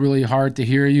because it's really hard to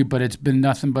hear you, but it's been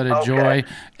nothing but a joy.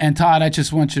 And, Todd, I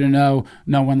just want you to know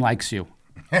no one likes you.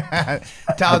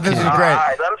 Todd, this is great. All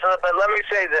right, but let me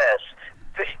say this.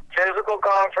 Physical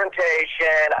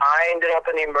confrontation, I ended up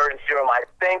in the emergency room. I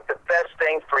think the best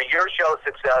thing for your show's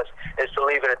success is to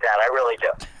leave it at that. I really do.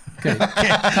 Okay.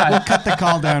 Todd, we'll cut the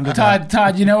call down to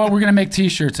Todd, you know what? We're going to make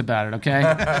T-shirts about it,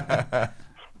 okay?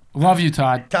 Love you,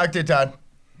 Todd. Talk to you, Todd.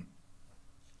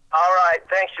 All right.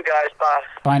 Thanks, you guys. Bye.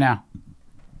 Bye now.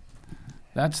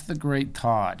 That's the great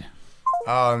Todd.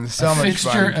 Oh, so much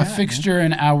fun. A fixture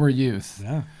in our youth.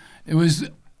 Yeah. It was...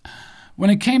 When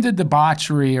it came to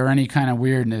debauchery or any kind of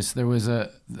weirdness, there was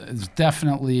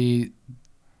definitely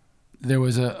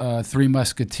a Three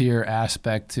Musketeer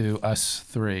aspect to us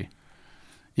three,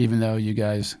 even though you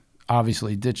guys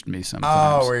obviously ditched me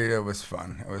sometimes. Oh, it was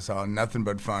fun. It was all nothing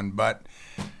but fun. But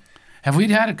have we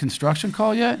had a construction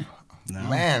call yet? No.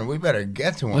 Man, we better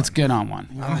get to one. Let's get on one.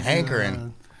 I'm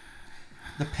hankering.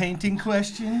 The painting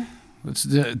question?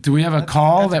 Do we have a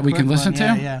call that we can listen to?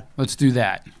 Yeah. Let's do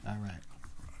that. All right.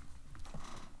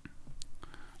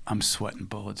 I'm sweating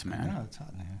bullets, man. No, it's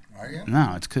hot in here. Are you?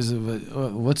 No, it's because of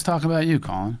let's talk about you,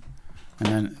 Colin, and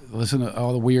then listen to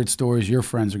all the weird stories your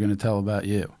friends are going to tell about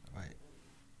you. Right.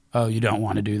 Oh, you don't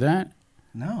want to do that?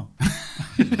 No.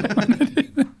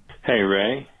 Hey,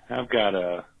 Ray. I've got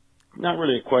not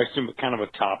really a question, but kind of a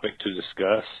topic to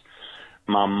discuss.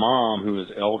 My mom, who is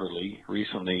elderly,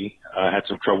 recently had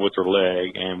some trouble with her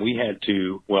leg, and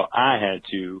I had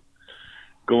to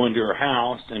go into her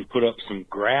house and put up some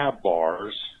grab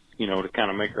bars, to kind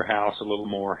of make her house a little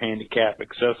more handicap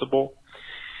accessible.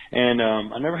 And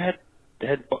I never had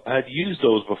used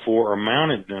those before or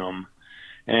mounted them.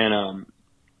 And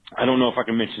I don't know if I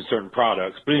can mention certain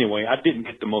products, but anyway, I didn't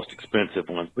get the most expensive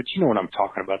ones. But you know what I'm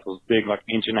talking about, those big, like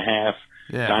 1.5 inch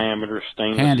diameter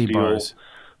stainless handy steel, bars,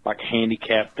 like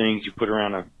handicap things you put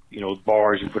around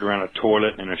bars you put around a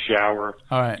toilet and a shower.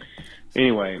 All right.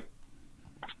 Anyway,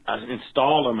 I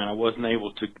installed them and I wasn't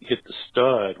able to hit the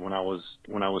stud when I was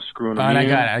screwing them in.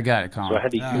 I got it, Colin. So I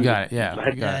had to you got it,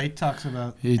 yeah. He talks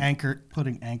about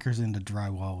putting anchors into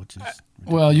drywall, which is ridiculous.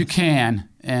 Well, you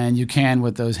can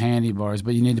with those handy bars,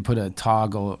 but you need to put a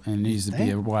toggle, and it needs to be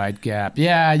a wide gap.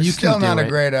 Yeah, you Still can do not it. a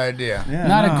great idea. Yeah,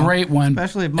 Not a great one.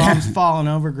 Especially if mom's falling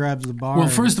over, grabs the bar. Well,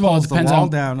 first of all, it depends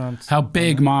on how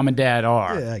big mom and dad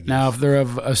are. Yeah, I guess. Now, if they're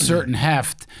of a certain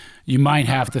heft, you might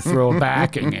have to throw a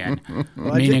backing in,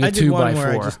 Well, meaning I a did 2x4.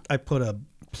 where I put a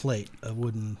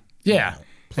wooden. Yeah,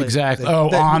 plate exactly. that-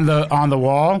 on the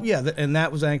wall. Yeah, and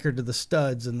that was anchored to the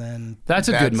studs, and then That's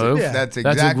a good move. yeah. That's a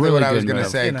exactly really what I was good going to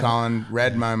move. say, Colin.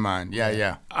 Read my mind.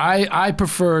 Yeah. I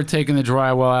prefer taking the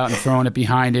drywall out and throwing it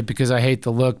behind it because I hate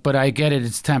the look, but I get it.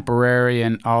 It's temporary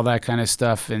and all that kind of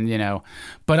stuff, and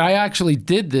But I actually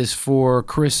did this for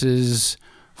Chris's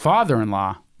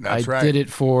father-in-law. That's right. I did it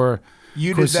for.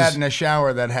 You did that in a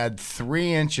shower that had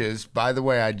 3 inches. By the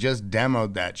way, I just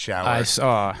demoed that shower. I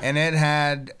saw. And it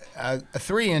had a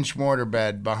 3-inch mortar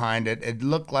bed behind it. It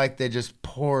looked like they just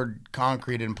poured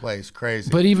concrete in place. Crazy.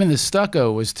 But even the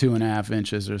stucco was 2.5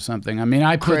 inches or something. I mean,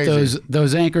 I put Crazy.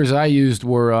 those anchors I used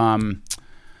were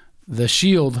the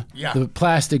shield, the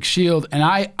plastic shield, and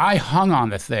I hung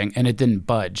on the thing and it didn't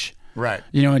budge. Right.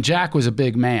 And Jack was a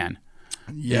big man.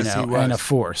 Yes, he was. And a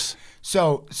force.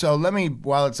 So let me,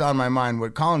 while it's on my mind,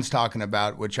 what Colin's talking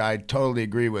about, which I totally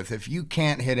agree with, if you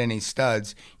can't hit any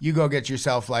studs, you go get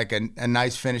yourself like a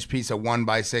nice finished piece of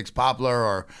 1x6 poplar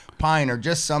or pine or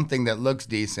just something that looks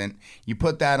decent. You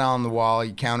put that on the wall,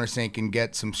 you countersink and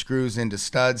get some screws into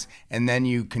studs, and then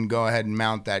you can go ahead and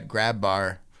mount that grab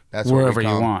bar. That's wherever what we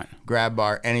call you them, want. Grab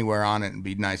bar anywhere on it and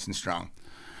be nice and strong.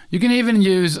 You can even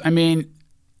use,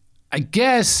 I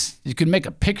guess you could make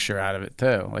a picture out of it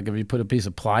too. Like if you put a piece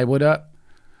of plywood up,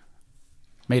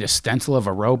 made a stencil of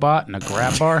a robot and a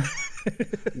grab bar.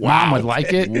 Mom would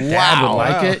like it. Dad would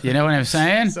like it. You know what I'm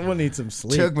saying? someone needs some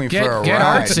sleep. Took me Get for a get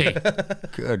ride.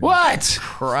 artsy. Good What?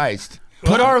 Christ.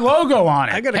 Put our logo on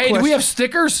it. I got a hey, do we question. have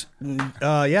stickers?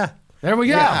 Yeah. There we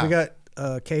go. Yeah. We got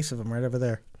a case of them right over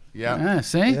there. Yeah. Yeah,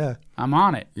 see? Yeah. I'm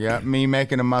on it. Yeah, me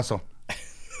making a muscle.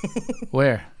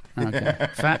 Where? Okay.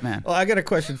 Fat man. Well, I got a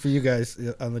question for you guys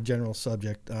on the general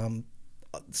subject.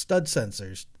 Stud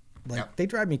sensors, they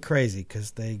drive me crazy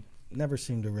because they never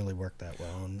seem to really work that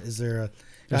well. And is there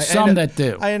There's some that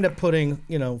do. I end up putting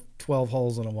 12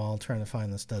 holes in a wall trying to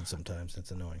find the stud sometimes.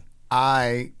 It's annoying.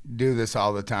 I do this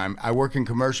all the time. I work in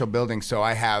commercial buildings, so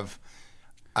I have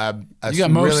You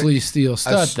got mostly steel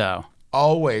stud though.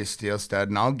 Always steel stud,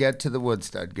 and I'll get to the wood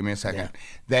stud. Give me a second. Yeah.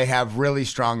 They have really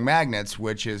strong magnets,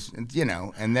 which is,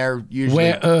 and they're usually...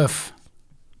 Rare earth.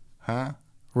 Huh?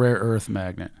 Rare earth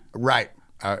magnet. Right.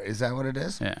 Is that what it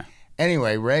is? Yeah.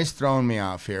 Anyway, Ray's throwing me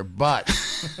off here, but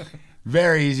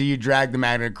very easy. You drag the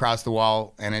magnet across the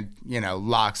wall, and it,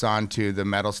 locks onto the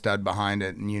metal stud behind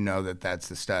it, and you know that that's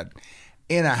the stud.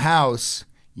 In a house,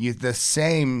 the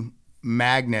same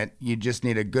magnet, you just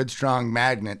need a good, strong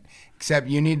magnet, except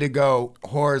you need to go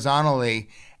horizontally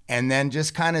and then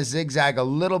just kind of zigzag a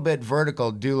little bit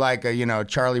vertical, do like a,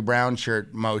 Charlie Brown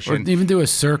shirt motion. Or even do a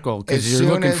circle As because you're soon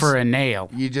looking as for a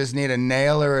nail. You just need a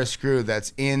nail or a screw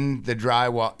that's in the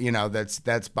drywall,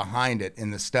 that's behind it in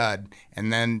the stud,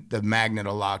 and then the magnet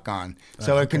will lock on.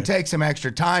 So it can take some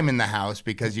extra time in the house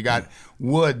because you got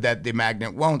wood that the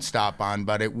magnet won't stop on,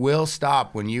 but it will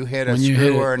stop when you hit a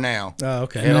screw or a nail. Oh,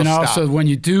 okay. And then It'll also stop. when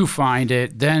you do find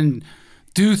it, then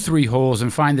do 3 holes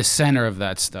and find the center of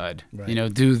that stud. Right.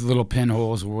 Do the little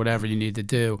pinholes or whatever you need to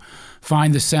do.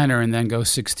 Find the center and then go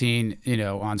 16,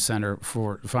 on center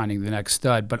for finding the next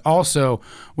stud. But also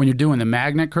when you're doing the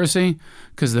magnet, Chrissy,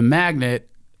 because the magnet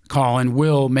Colin,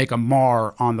 will make a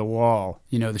mar on the wall.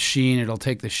 You know, the sheen, it'll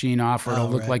take the sheen off, or it'll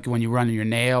look like when you run your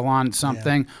nail on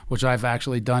something, which I've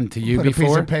actually done to you before. Put a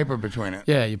piece of paper between it.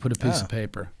 Yeah, you put a piece of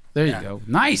paper. There you go.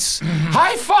 Nice.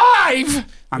 High five.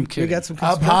 I'm kidding. We got some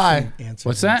Up high. answers.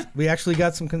 What's that? We actually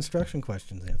got some construction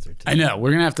questions answered today. I know. We're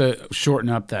going to have to shorten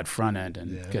up that front end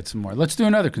and get some more. Let's do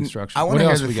another construction. I want to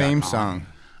hear the theme song.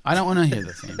 I don't want to hear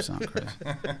the theme song, Chris.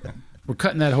 We're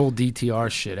cutting that whole DTR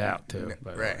shit out, too.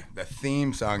 Right. The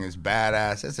theme song is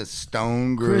badass. It's a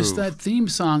stone groove. Chris, that theme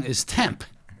song is temp.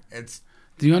 It's.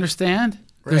 Do you understand?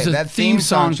 Right, There's a that theme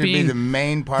song should be the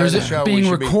main part of the show. Being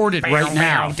recorded right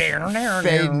now. Fade All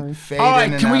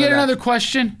right, can we get another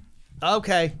question?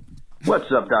 Okay.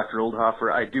 What's up, Dr.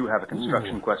 Oldhofer? I do have a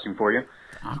construction question for you.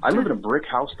 Okay. I live in a brick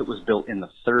house that was built in the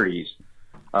 30s.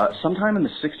 Sometime in the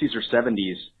 60s or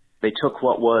 70s, they took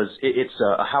what was, it's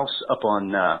a house up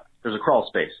on, there's a crawl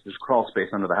space. There's a crawl space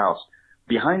under the house.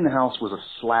 Behind the house was a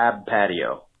slab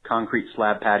patio, concrete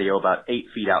slab patio about 8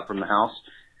 feet out from the house.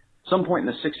 Some point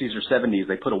in the 60s or 70s,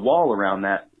 they put a wall around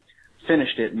that,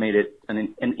 finished it, made it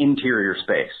an interior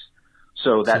space.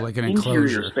 So that like an interior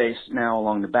enclosure. space now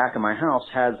along the back of my house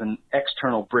has an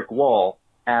external brick wall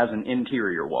as an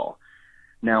interior wall.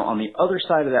 Now, on the other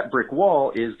side of that brick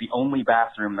wall is the only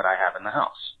bathroom that I have in the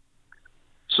house.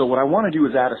 So what I want to do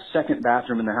is add a second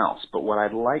bathroom in the house. But what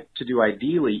I'd like to do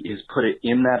ideally is put it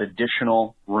in that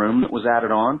additional room that was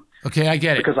added on. Okay, I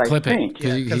get it. Because Clip I think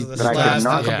Because of the that I slab, could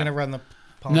not. I'm going to run the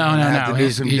pump. No.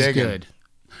 He's digging. good.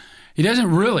 He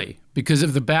doesn't really, because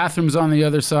if the bathroom's on the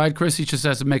other side, Chris, he just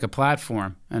has to make a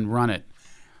platform and run it.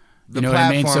 The You know what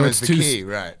I mean? platform So is it's the key,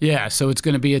 right? Yeah, so it's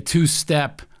going to be a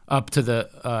 2-step up to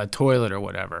the toilet or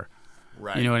whatever.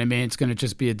 Right. You know what I mean? It's going to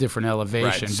just be a different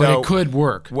elevation, Right. but So it could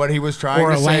work. What he was trying Or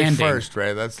to a say landing. first,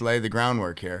 Ray, let's lay the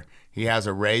groundwork here. He has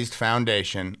a raised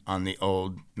foundation on the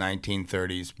old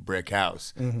 1930s brick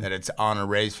house, that it's on a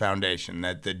raised foundation,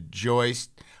 that the joists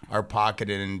are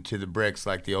pocketed into the bricks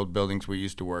like the old buildings we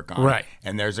used to work on. Right.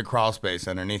 And there's a crawl space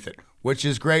underneath it, which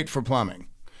is great for plumbing.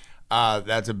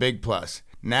 That's a big plus.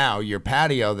 Now, your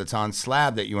patio that's on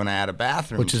slab that you want to add a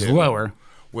bathroom Which is to, lower.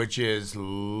 Which is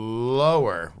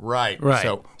lower, right? Right. So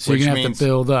you're which going to have means- to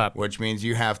build up. Which means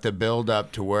you have to build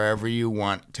up to wherever you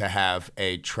want to have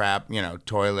a trap,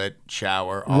 toilet,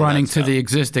 shower, all Running that to stuff. the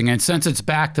existing. And since it's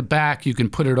back to back, you can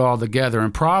put it all together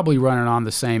and probably run it on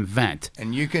the same vent.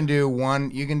 And you can do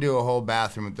a whole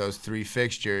bathroom with those 3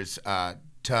 fixtures,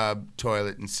 tub,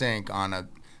 toilet, and sink on a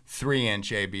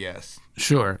 3-inch ABS.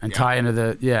 Sure, and tie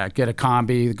into get a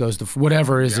combi that goes to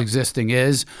whatever is existing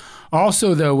is.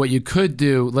 Also, though, what you could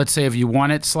do, let's say if you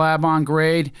want it slab on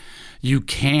grade, you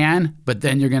can, but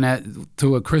then you're going to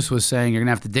what Chris was saying, you're going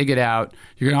to have to dig it out.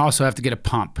 You're going to also have to get a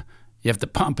pump. You have to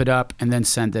pump it up and then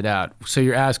send it out. So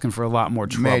you're asking for a lot more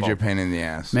trouble. Major pain in the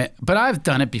ass. But I've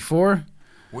done it before.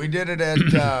 We did it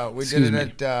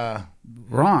at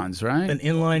Ron's, right? An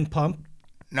inline pump.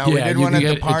 No, we Yeah, did you one can at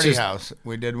the get- it party just- house.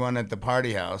 We did one at the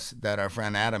party house that our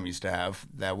friend Adam used to have.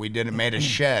 That we made a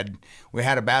shed. We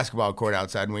had a basketball court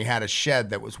outside, and we had a shed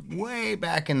that was way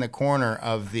back in the corner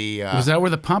of the. Was that where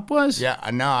the pump was? Yeah,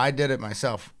 no, I did it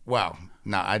myself. Well,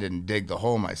 no, I didn't dig the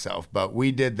hole myself, but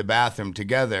we did the bathroom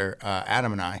together,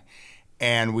 Adam and I,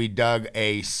 and we dug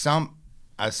a sump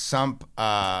pump.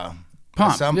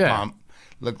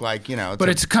 Looked like But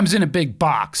it comes in a big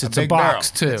box. It's a big box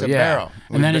barrel. too. It's a yeah. barrel.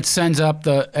 And then it sends up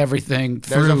everything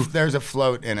through. There's a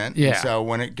float in it. Yeah. And so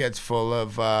when it gets full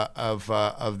of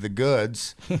the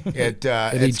goods, it's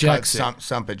ejects called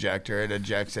sump ejector. It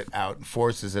ejects it out and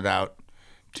forces it out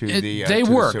to the they to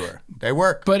the work. sewer. They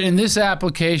work. But in this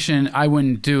application, I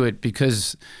wouldn't do it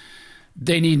because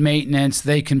they need maintenance.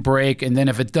 They can break, and then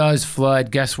if it does flood,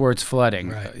 guess where it's flooding?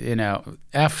 Right.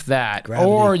 F that. Gravity.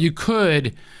 Or you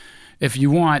could, if you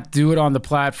want, do it on the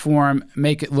platform,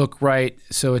 make it look right.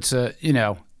 So it's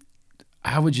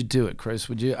how would you do it, Chris?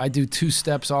 I do 2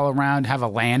 steps all around, have a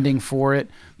landing for it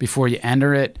before you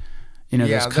enter it.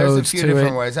 There's codes there's a few to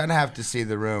different it. ways. I'd have to see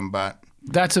the room, but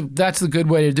That's the good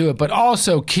way to do it. But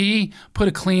also, put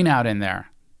a clean out in there.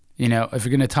 If you're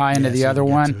going to tie into the so other you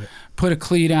get one, to it. put a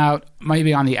clean out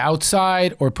maybe on the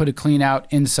outside or put a clean out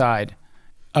inside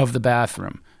of the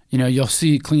bathroom. You'll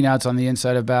see clean outs on the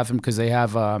inside of the bathroom because they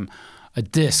have a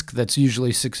disc that's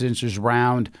usually 6 inches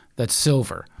round that's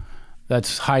silver.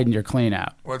 That's hiding your clean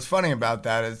out. what's funny about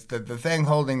that is that the thing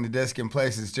holding the disc in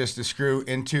place is just a screw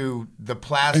into the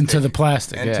plastic. Into the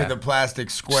plastic, Into yeah. the plastic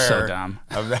square. So dumb.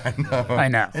 Of that. No. I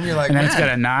know. And you're like, And then it's "Man, got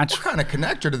a notch." What kind of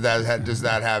connector does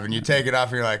that have? And you take it off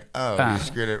and you're like, oh, you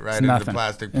screwed it right It's into nothing. the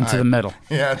plastic pipe. Into the middle.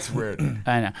 Yeah, it's weird.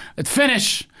 I know. It's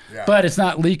finish, Yeah. but it's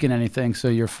not leaking anything, so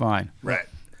you're fine. Right.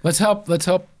 Let's help. Well,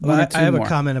 one or I two have more. a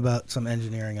comment about some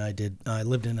engineering I did. I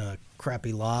lived in a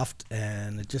crappy loft,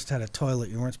 and it just had a toilet.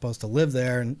 You weren't supposed to live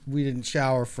there, and we didn't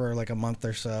shower for like a month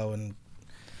or so, and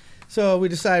so we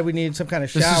decided we needed some kind of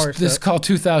shower. This is called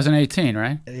 2018,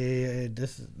 right?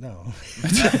 This is no.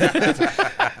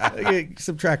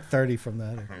 Subtract 30 from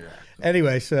that.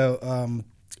 Anyway, so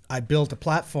I built a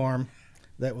platform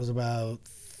that was about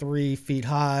 3 feet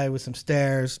high with some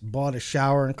stairs, bought a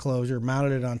shower enclosure,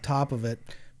 mounted it on top of it,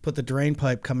 put the drain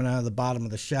pipe coming out of the bottom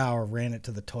of the shower, ran it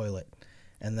to the toilet.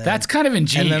 And then, That's kind of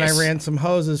ingenious. And then I ran some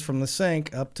hoses from the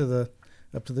sink up to the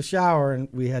shower, and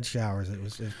we had showers. It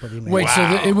was pretty amazing. Wait, so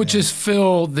it would just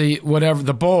fill the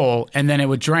bowl, and then it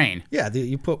would drain. Yeah,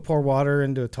 you pour water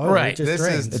into a toilet. Right. It just This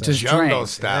drains. is It just jungle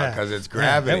drains. style because it's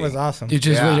gravity. It was awesome. You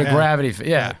just Yeah. with a gravity.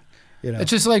 Yeah. You know.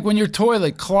 It's just like when your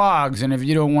toilet clogs, and if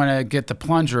you don't want to get the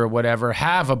plunger or whatever,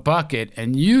 have a bucket,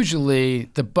 and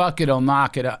usually the bucket will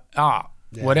knock it off.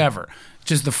 Whatever.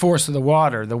 Just the force of the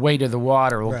water, the weight of the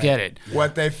water will get it.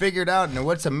 What they figured out, and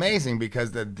what's amazing,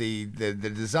 because the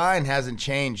design hasn't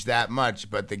changed that much,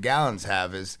 but the gallons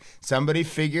have, is somebody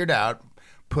figured out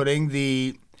putting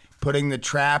the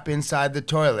trap inside the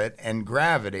toilet and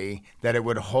gravity, that it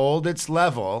would hold its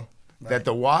level. That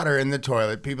the water in the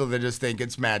toilet, people that just think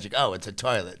it's magic. Oh, it's a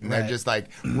toilet, and they're just like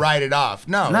write it off.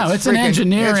 No, it's an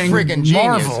engineering it's freaking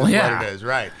genius marvel. is Yeah. what it is,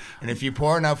 right? And if you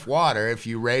pour enough water, if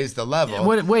you raise the level,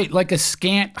 Wait, like a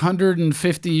scant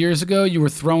 150 years ago, you were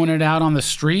throwing it out on the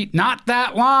street? Not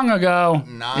that long ago.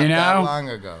 not you know? that long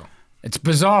ago. It's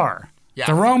bizarre. Yeah.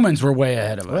 The Romans were way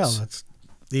ahead of Well, us. that's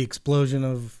the explosion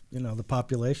of the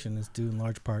population is due in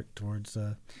large part towards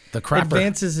The crapper.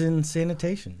 advances in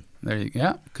sanitation. There you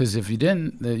go. Because if you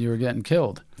didn't, you were getting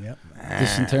killed. Yep.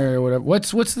 Dysentery or whatever.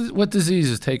 What disease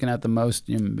is taking out the most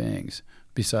human beings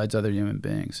besides other human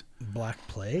beings? Black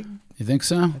Plague? You think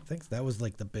so? I think that was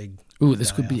like the big. Ooh,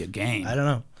 this could be a game. I don't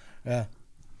know. Yeah.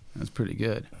 That's pretty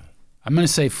good. I'm going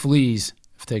to say fleas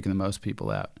have taken the most people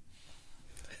out.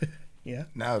 Yeah.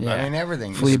 No, Yeah. I mean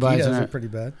everything. Flea bites Mosquitoes are are pretty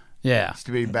bad. Yeah. Used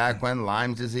to be back when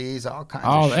Lyme disease, all kinds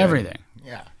of shit. Everything.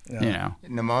 Yeah. You know.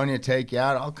 Pneumonia take you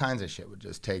out, all kinds of shit would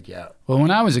just take you out. Well,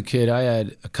 when I was a kid, I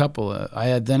had a couple of. I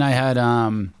had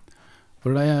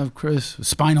what did I have, Chris?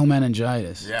 Spinal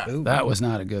meningitis. Yeah. Ooh. That was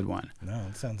not a good one. No,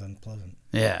 it sounds unpleasant.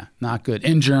 Yeah, not good.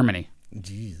 In Germany.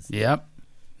 Jeez. Yep.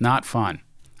 Not fun.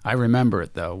 I remember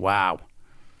it though. Wow.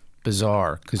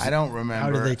 Bizarre. Because I don't remember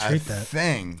How did they treat a that?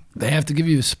 thing. they have to give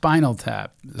you a spinal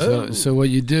tap. So what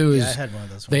you do is Yeah, I had one of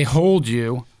those. they hold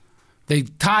you, they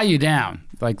tie you down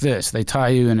like this. They tie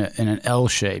you in an L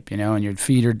shape, and your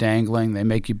feet are dangling. They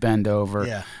make you bend over,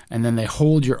 Yeah. and then they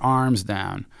hold your arms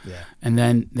down. Yeah. And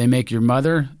then they make your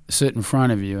mother sit in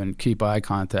front of you and keep eye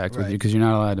contact with you because you're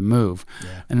not allowed to move.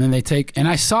 Yeah. And then they take, and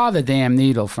I saw the damn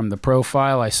needle from the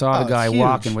profile. I saw the it's guy huge.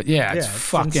 walking with, it's it's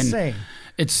fucking, insane.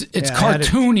 it's Yeah,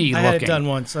 cartoony I had looking. it done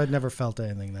once. I'd never felt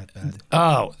anything that bad.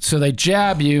 Oh, so they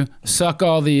jab you, suck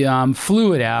all the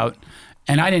fluid out,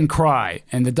 and I didn't cry.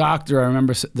 And the doctor, I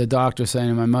remember the doctor saying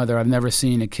to my mother, I've never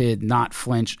seen a kid not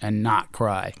flinch and not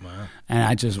cry. Wow. And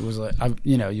I just was like,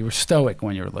 you were stoic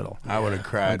when you were little. I would have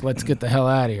cried. Like, let's get the hell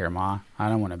out of here, Ma. I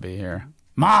don't want to be here.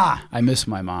 Ma! I miss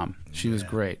my mom. She was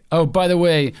great. Oh, by the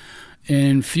way,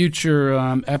 in future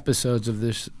episodes of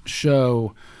this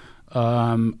show,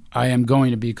 I am going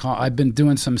to be I've been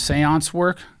doing some seance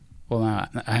work. Well,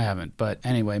 no, I haven't. But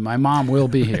anyway, my mom will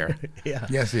be here. Yeah.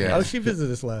 Yes, yes. Oh, she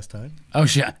visited us last time. Oh,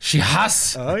 she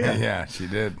has? Oh, yeah. Yeah, she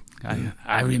did.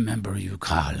 I remember you,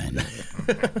 Colin.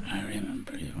 I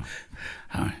remember you.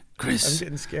 Chris, I'm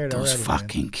getting scared those already,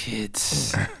 fucking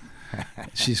kids.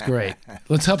 She's great.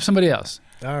 Let's help somebody else.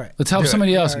 All right. Let's help Do it.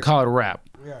 somebody else All and right. call it a wrap.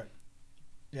 We are.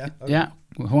 Yeah. Okay. Yeah,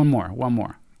 one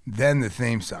more. Then the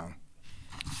theme song.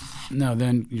 No,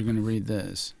 then you're going to read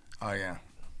this. Oh, yeah.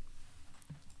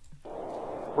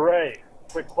 Ray,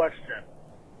 quick question.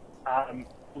 I'm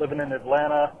living in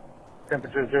Atlanta.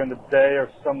 Temperatures during the day are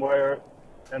somewhere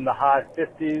in the high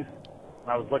 50s.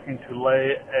 I was looking to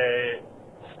lay a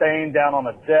stain down on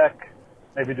a deck,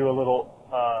 maybe do a little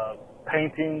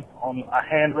painting on a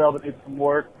handrail that needs some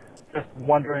work. Just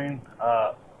wondering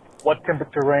what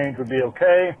temperature range would be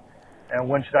okay, and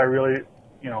when should I really,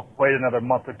 wait another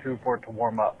month or two for it to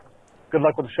warm up. Good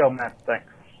luck with the show, man.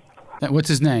 Thanks. What's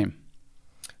his name?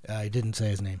 I didn't say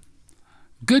his name.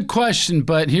 Good question,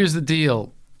 but here's the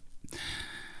deal.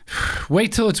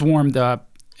 Wait till it's warmed up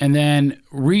and then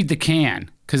read the can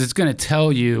because it's going to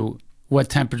tell you what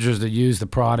temperatures to use the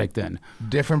product in.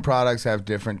 Different products have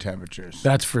different temperatures.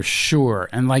 That's for sure.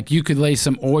 And like you could lay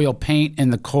some oil paint in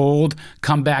the cold,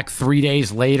 come back 3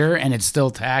 days later and it's still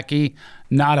tacky.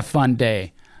 Not a fun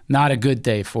day. not a good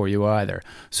day for you either.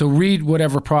 So read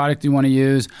whatever product you want to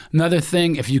use. Another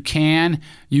thing, if you can,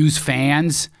 use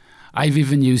fans. I've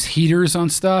even used heaters on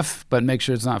stuff, but make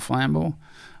sure it's not flammable,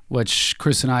 which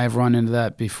Chris and I have run into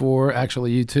that before.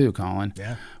 Actually, you too, Colin.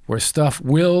 Yeah. Where stuff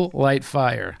will light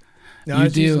fire. No, I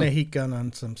was using a heat gun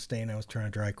on some stain I was trying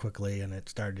to dry quickly, and it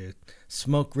started to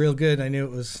smoke real good. I knew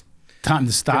it was time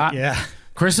to stop. Yeah.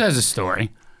 Chris has a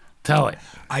story. Tell it.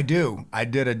 I do. I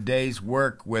did a day's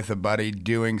work with a buddy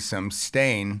doing some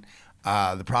stain.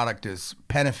 The product is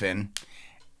Penifin,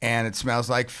 and it smells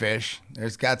like fish.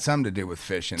 There's got something to do with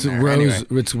fish in there.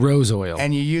 It's rose oil.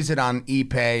 And you use it on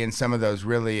Ipe and some of those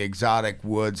really exotic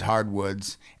woods,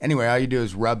 hardwoods. Anyway, all you do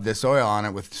is rub this oil on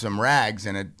it with some rags,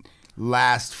 and it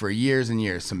lasts for years and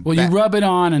years. You rub it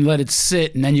on and let it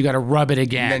sit, and then you got to rub it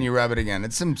again. And then you rub it again.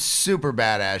 It's some super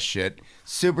badass shit.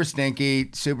 Super stinky,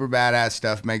 super badass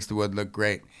stuff. Makes the wood look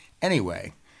great.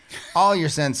 Anyway, all your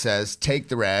sense says, take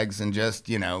the rags and just,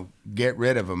 get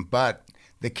rid of them. But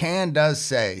the can does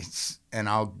say, and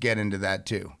I'll get into that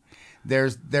too,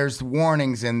 there's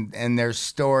warnings and there's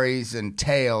stories and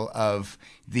tale of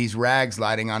these rags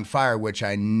lighting on fire, which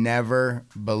I never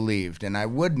believed. And I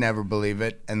would never believe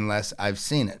it unless I've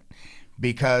seen it,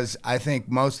 because I think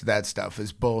most of that stuff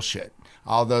is bullshit.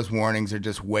 All those warnings are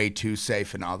just way too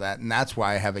safe and all that. And that's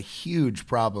why I have a huge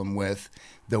problem with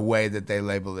the way that they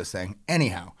label this thing.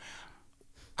 Anyhow,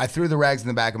 I threw the rags in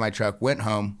the back of my truck, went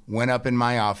home, went up in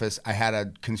my office. I had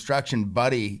a construction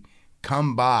buddy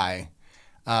come by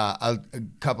a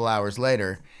couple hours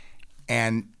later,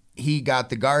 and he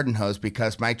got the garden hose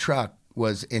because my truck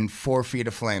was in 4 feet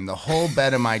of flame. The whole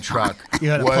bed of my truck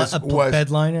was bed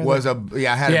liner.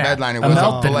 I had a bed liner. It was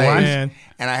a blaze,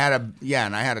 and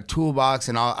I had a toolbox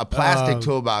and a plastic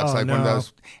toolbox one of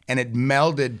those, and it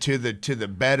melded to the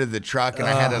bed of the truck, and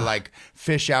I had to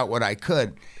fish out what I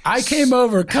could. I came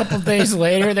over a couple days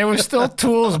later. There were still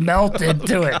tools melted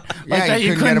to it,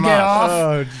 you couldn't get off.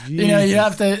 Oh, you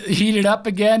have to heat it up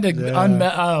again to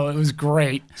unmelt. Oh, it was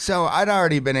great. So I'd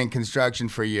already been in construction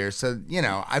for years, so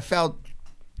I felt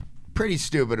pretty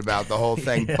stupid about the whole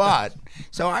thing. Yeah. But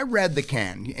so I read the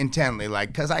can intently,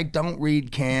 because I don't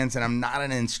read cans and I'm not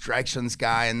an instructions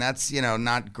guy, and that's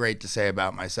not great to say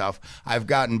about myself. I've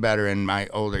gotten better in my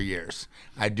older years.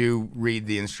 I do read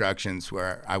the instructions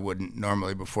where I wouldn't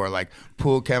normally before, like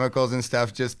pool chemicals and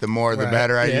stuff. Just the more the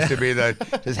better. I used to be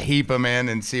just heap them in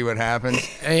and see what happens.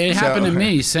 It happened to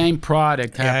me. Same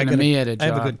product happened to me at a job. I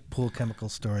have a good pool chemical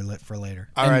story lit for later.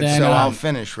 All right, so I'll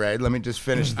finish, Ray. Let me just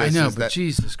finish this. I know, but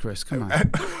Jesus, Chris, come on.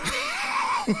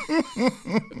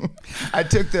 I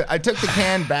took the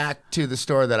can back to the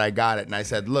store that I got it, and I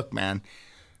said, "Look, man,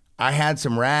 I had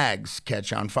some rags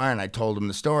catch on fire," and I told him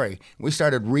the story. We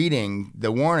started reading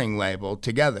the warning label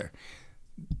together.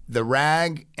 The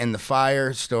rag and the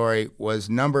fire story was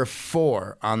number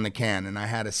 4 on the can, and I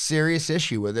had a serious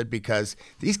issue with it because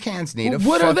these cans need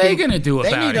What are they going to do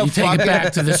about it? You take it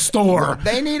back to the store.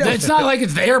 They need It's not like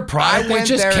it's their product. They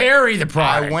just carry the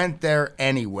product. I went there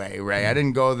anyway, Ray. I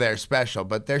didn't go there special,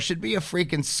 but there should be a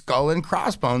freaking skull and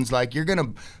crossbones. You're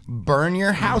going to burn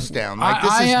your house down.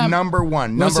 This is number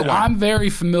one. Listen, I'm very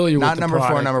familiar with the product. Not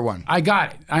number 4, number 1. I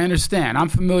got it. I understand. I'm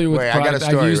familiar with the product. I got a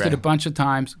story, I've used Ray. it a bunch of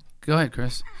times. Go ahead,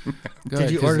 Chris.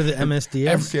 Did you order the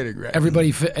MSDS? I'm kidding, Ray.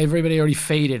 Everybody already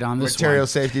faded on this Material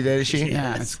safety data sheet?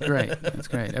 Yeah, that's great. That's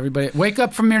great. Everybody, wake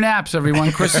up from your naps,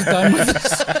 everyone. Chris is done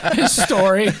with his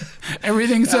story.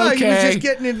 Everything's okay. He was just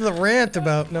getting into the rant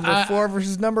about number 4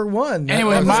 versus number 1.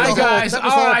 Anyway, my guys,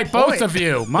 all right, both of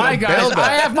you. My guys,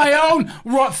 I have my own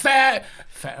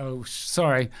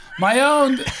my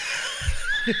own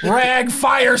rag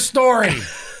fire story.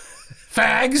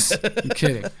 Fags? I'm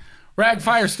kidding. Rag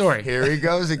fire story. Here he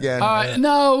goes again.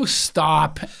 No,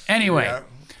 stop. Anyway,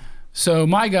 so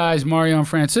my guys, Mario and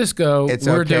Francisco, it's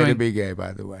okay to be gay,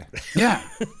 by the way. Yeah,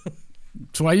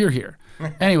 that's why you're here.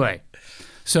 Anyway,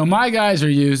 so my guys are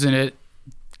using it,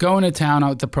 going to town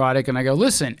with the product, and I go,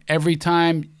 listen, every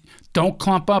time, don't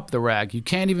clump up the rag. You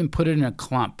can't even put it in a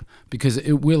clump because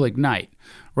it will ignite.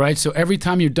 Right, so every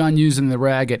time you're done using the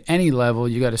rag at any level,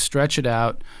 you got to stretch it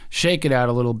out, shake it out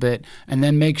a little bit, and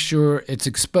then make sure it's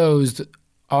exposed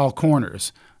all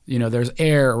corners. There's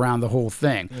air around the whole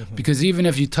thing. Mm-hmm. Because even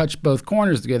if you touch both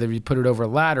corners together, if you put it over a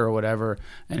ladder or whatever,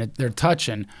 and they're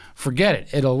touching, forget it,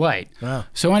 it'll light. Wow.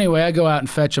 So anyway, I go out and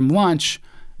fetch them lunch,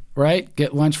 right?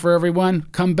 Get lunch for everyone,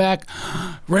 come back.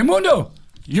 Raimundo,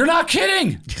 you're not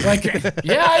kidding.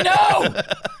 Yeah, I know.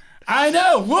 I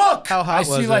know. Look, how hot I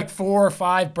see it? 4 or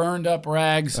 5 burned up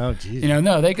rags. Oh, geez.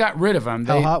 No, they got rid of them.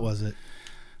 How hot was it?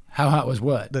 How hot was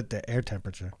what? The air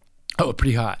temperature. Oh,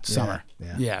 pretty hot. Summer.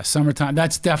 Yeah, summertime.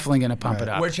 That's definitely going to pump it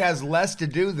up. Which has less to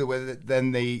do with it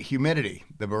than the humidity,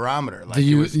 the barometer. Like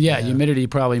humidity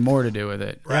probably more to do with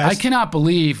it. Right. I cannot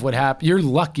believe what happened. You're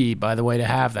lucky, by the way, to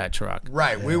have that truck.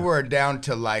 Right. Yeah. We were down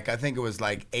to I think it was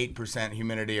 8%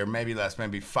 humidity or maybe less,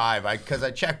 maybe 5%. Because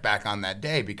I checked back on that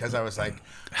day because I was like,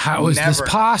 how is this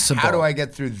possible? How do I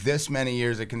get through this many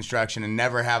years of construction and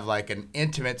never have an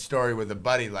intimate story with a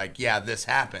buddy this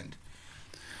happened?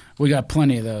 We got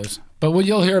plenty of those. But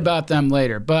you'll hear about them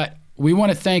later. But we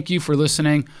want to thank you for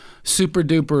listening. Super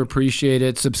duper appreciate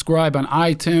it. Subscribe on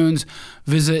iTunes.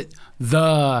 Visit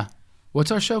what's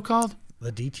our show called?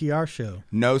 The DTR Show.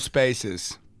 No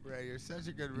spaces. Ray, you're such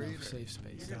a good reader. Safe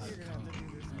space.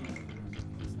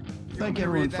 Thank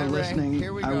everyone for listening.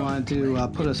 I wanted to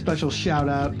put a special shout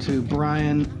out to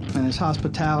Brian and his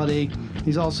hospitality.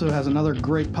 He also has another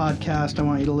great podcast I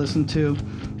want you to listen to.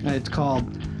 It's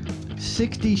called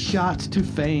 60 Shots to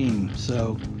Fame.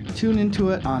 So tune into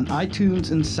it on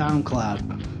iTunes and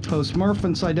SoundCloud. Hosts Murph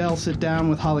and Seidel sit down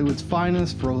with Hollywood's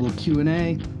finest for a little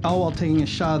Q&A, all while taking a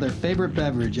shot of their favorite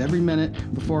beverage every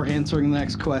minute before answering the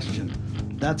next question.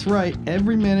 That's right,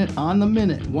 every minute on the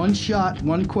minute. One shot,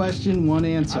 one question, one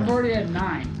answer. I've already had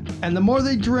 9. And the more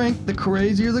they drink, the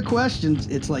crazier the questions.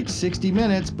 It's like 60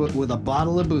 minutes, but with a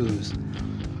bottle of booze.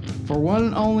 For one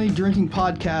and only drinking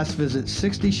podcast, visit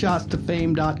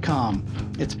 60shotstofame.com.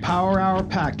 It's Power Hour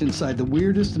packed inside the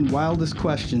weirdest and wildest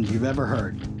questions you've ever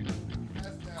heard.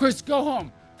 Chris, go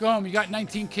home. Go home. You got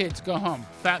 19 kids. Go home.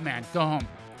 Fat man, go home.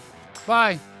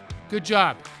 Bye. Good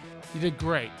job. You did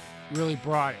great. You really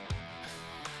brought it.